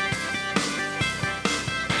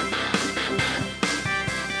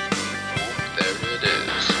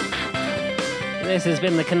 This has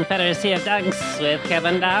been the Confederacy of Dunks with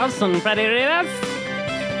Kevin Dowse and Freddie Rivas.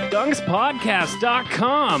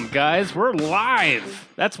 Dunkspodcast.com, guys. We're live.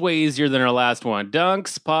 That's way easier than our last one.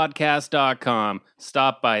 Dunkspodcast.com.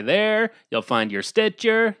 Stop by there. You'll find your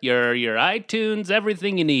Stitcher, your iTunes,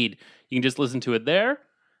 everything you need. You can just listen to it there.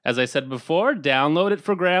 As I said before, download it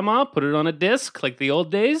for grandma, put it on a disc like the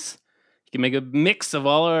old days. You can make a mix of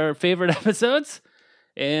all our favorite episodes.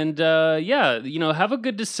 And have a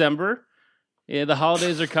good December. Yeah, the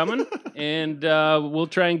holidays are coming, and we'll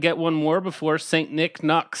try and get one more before St. Nick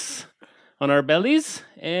knocks on our bellies.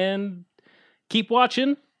 And keep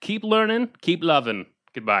watching, keep learning, keep loving.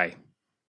 Goodbye.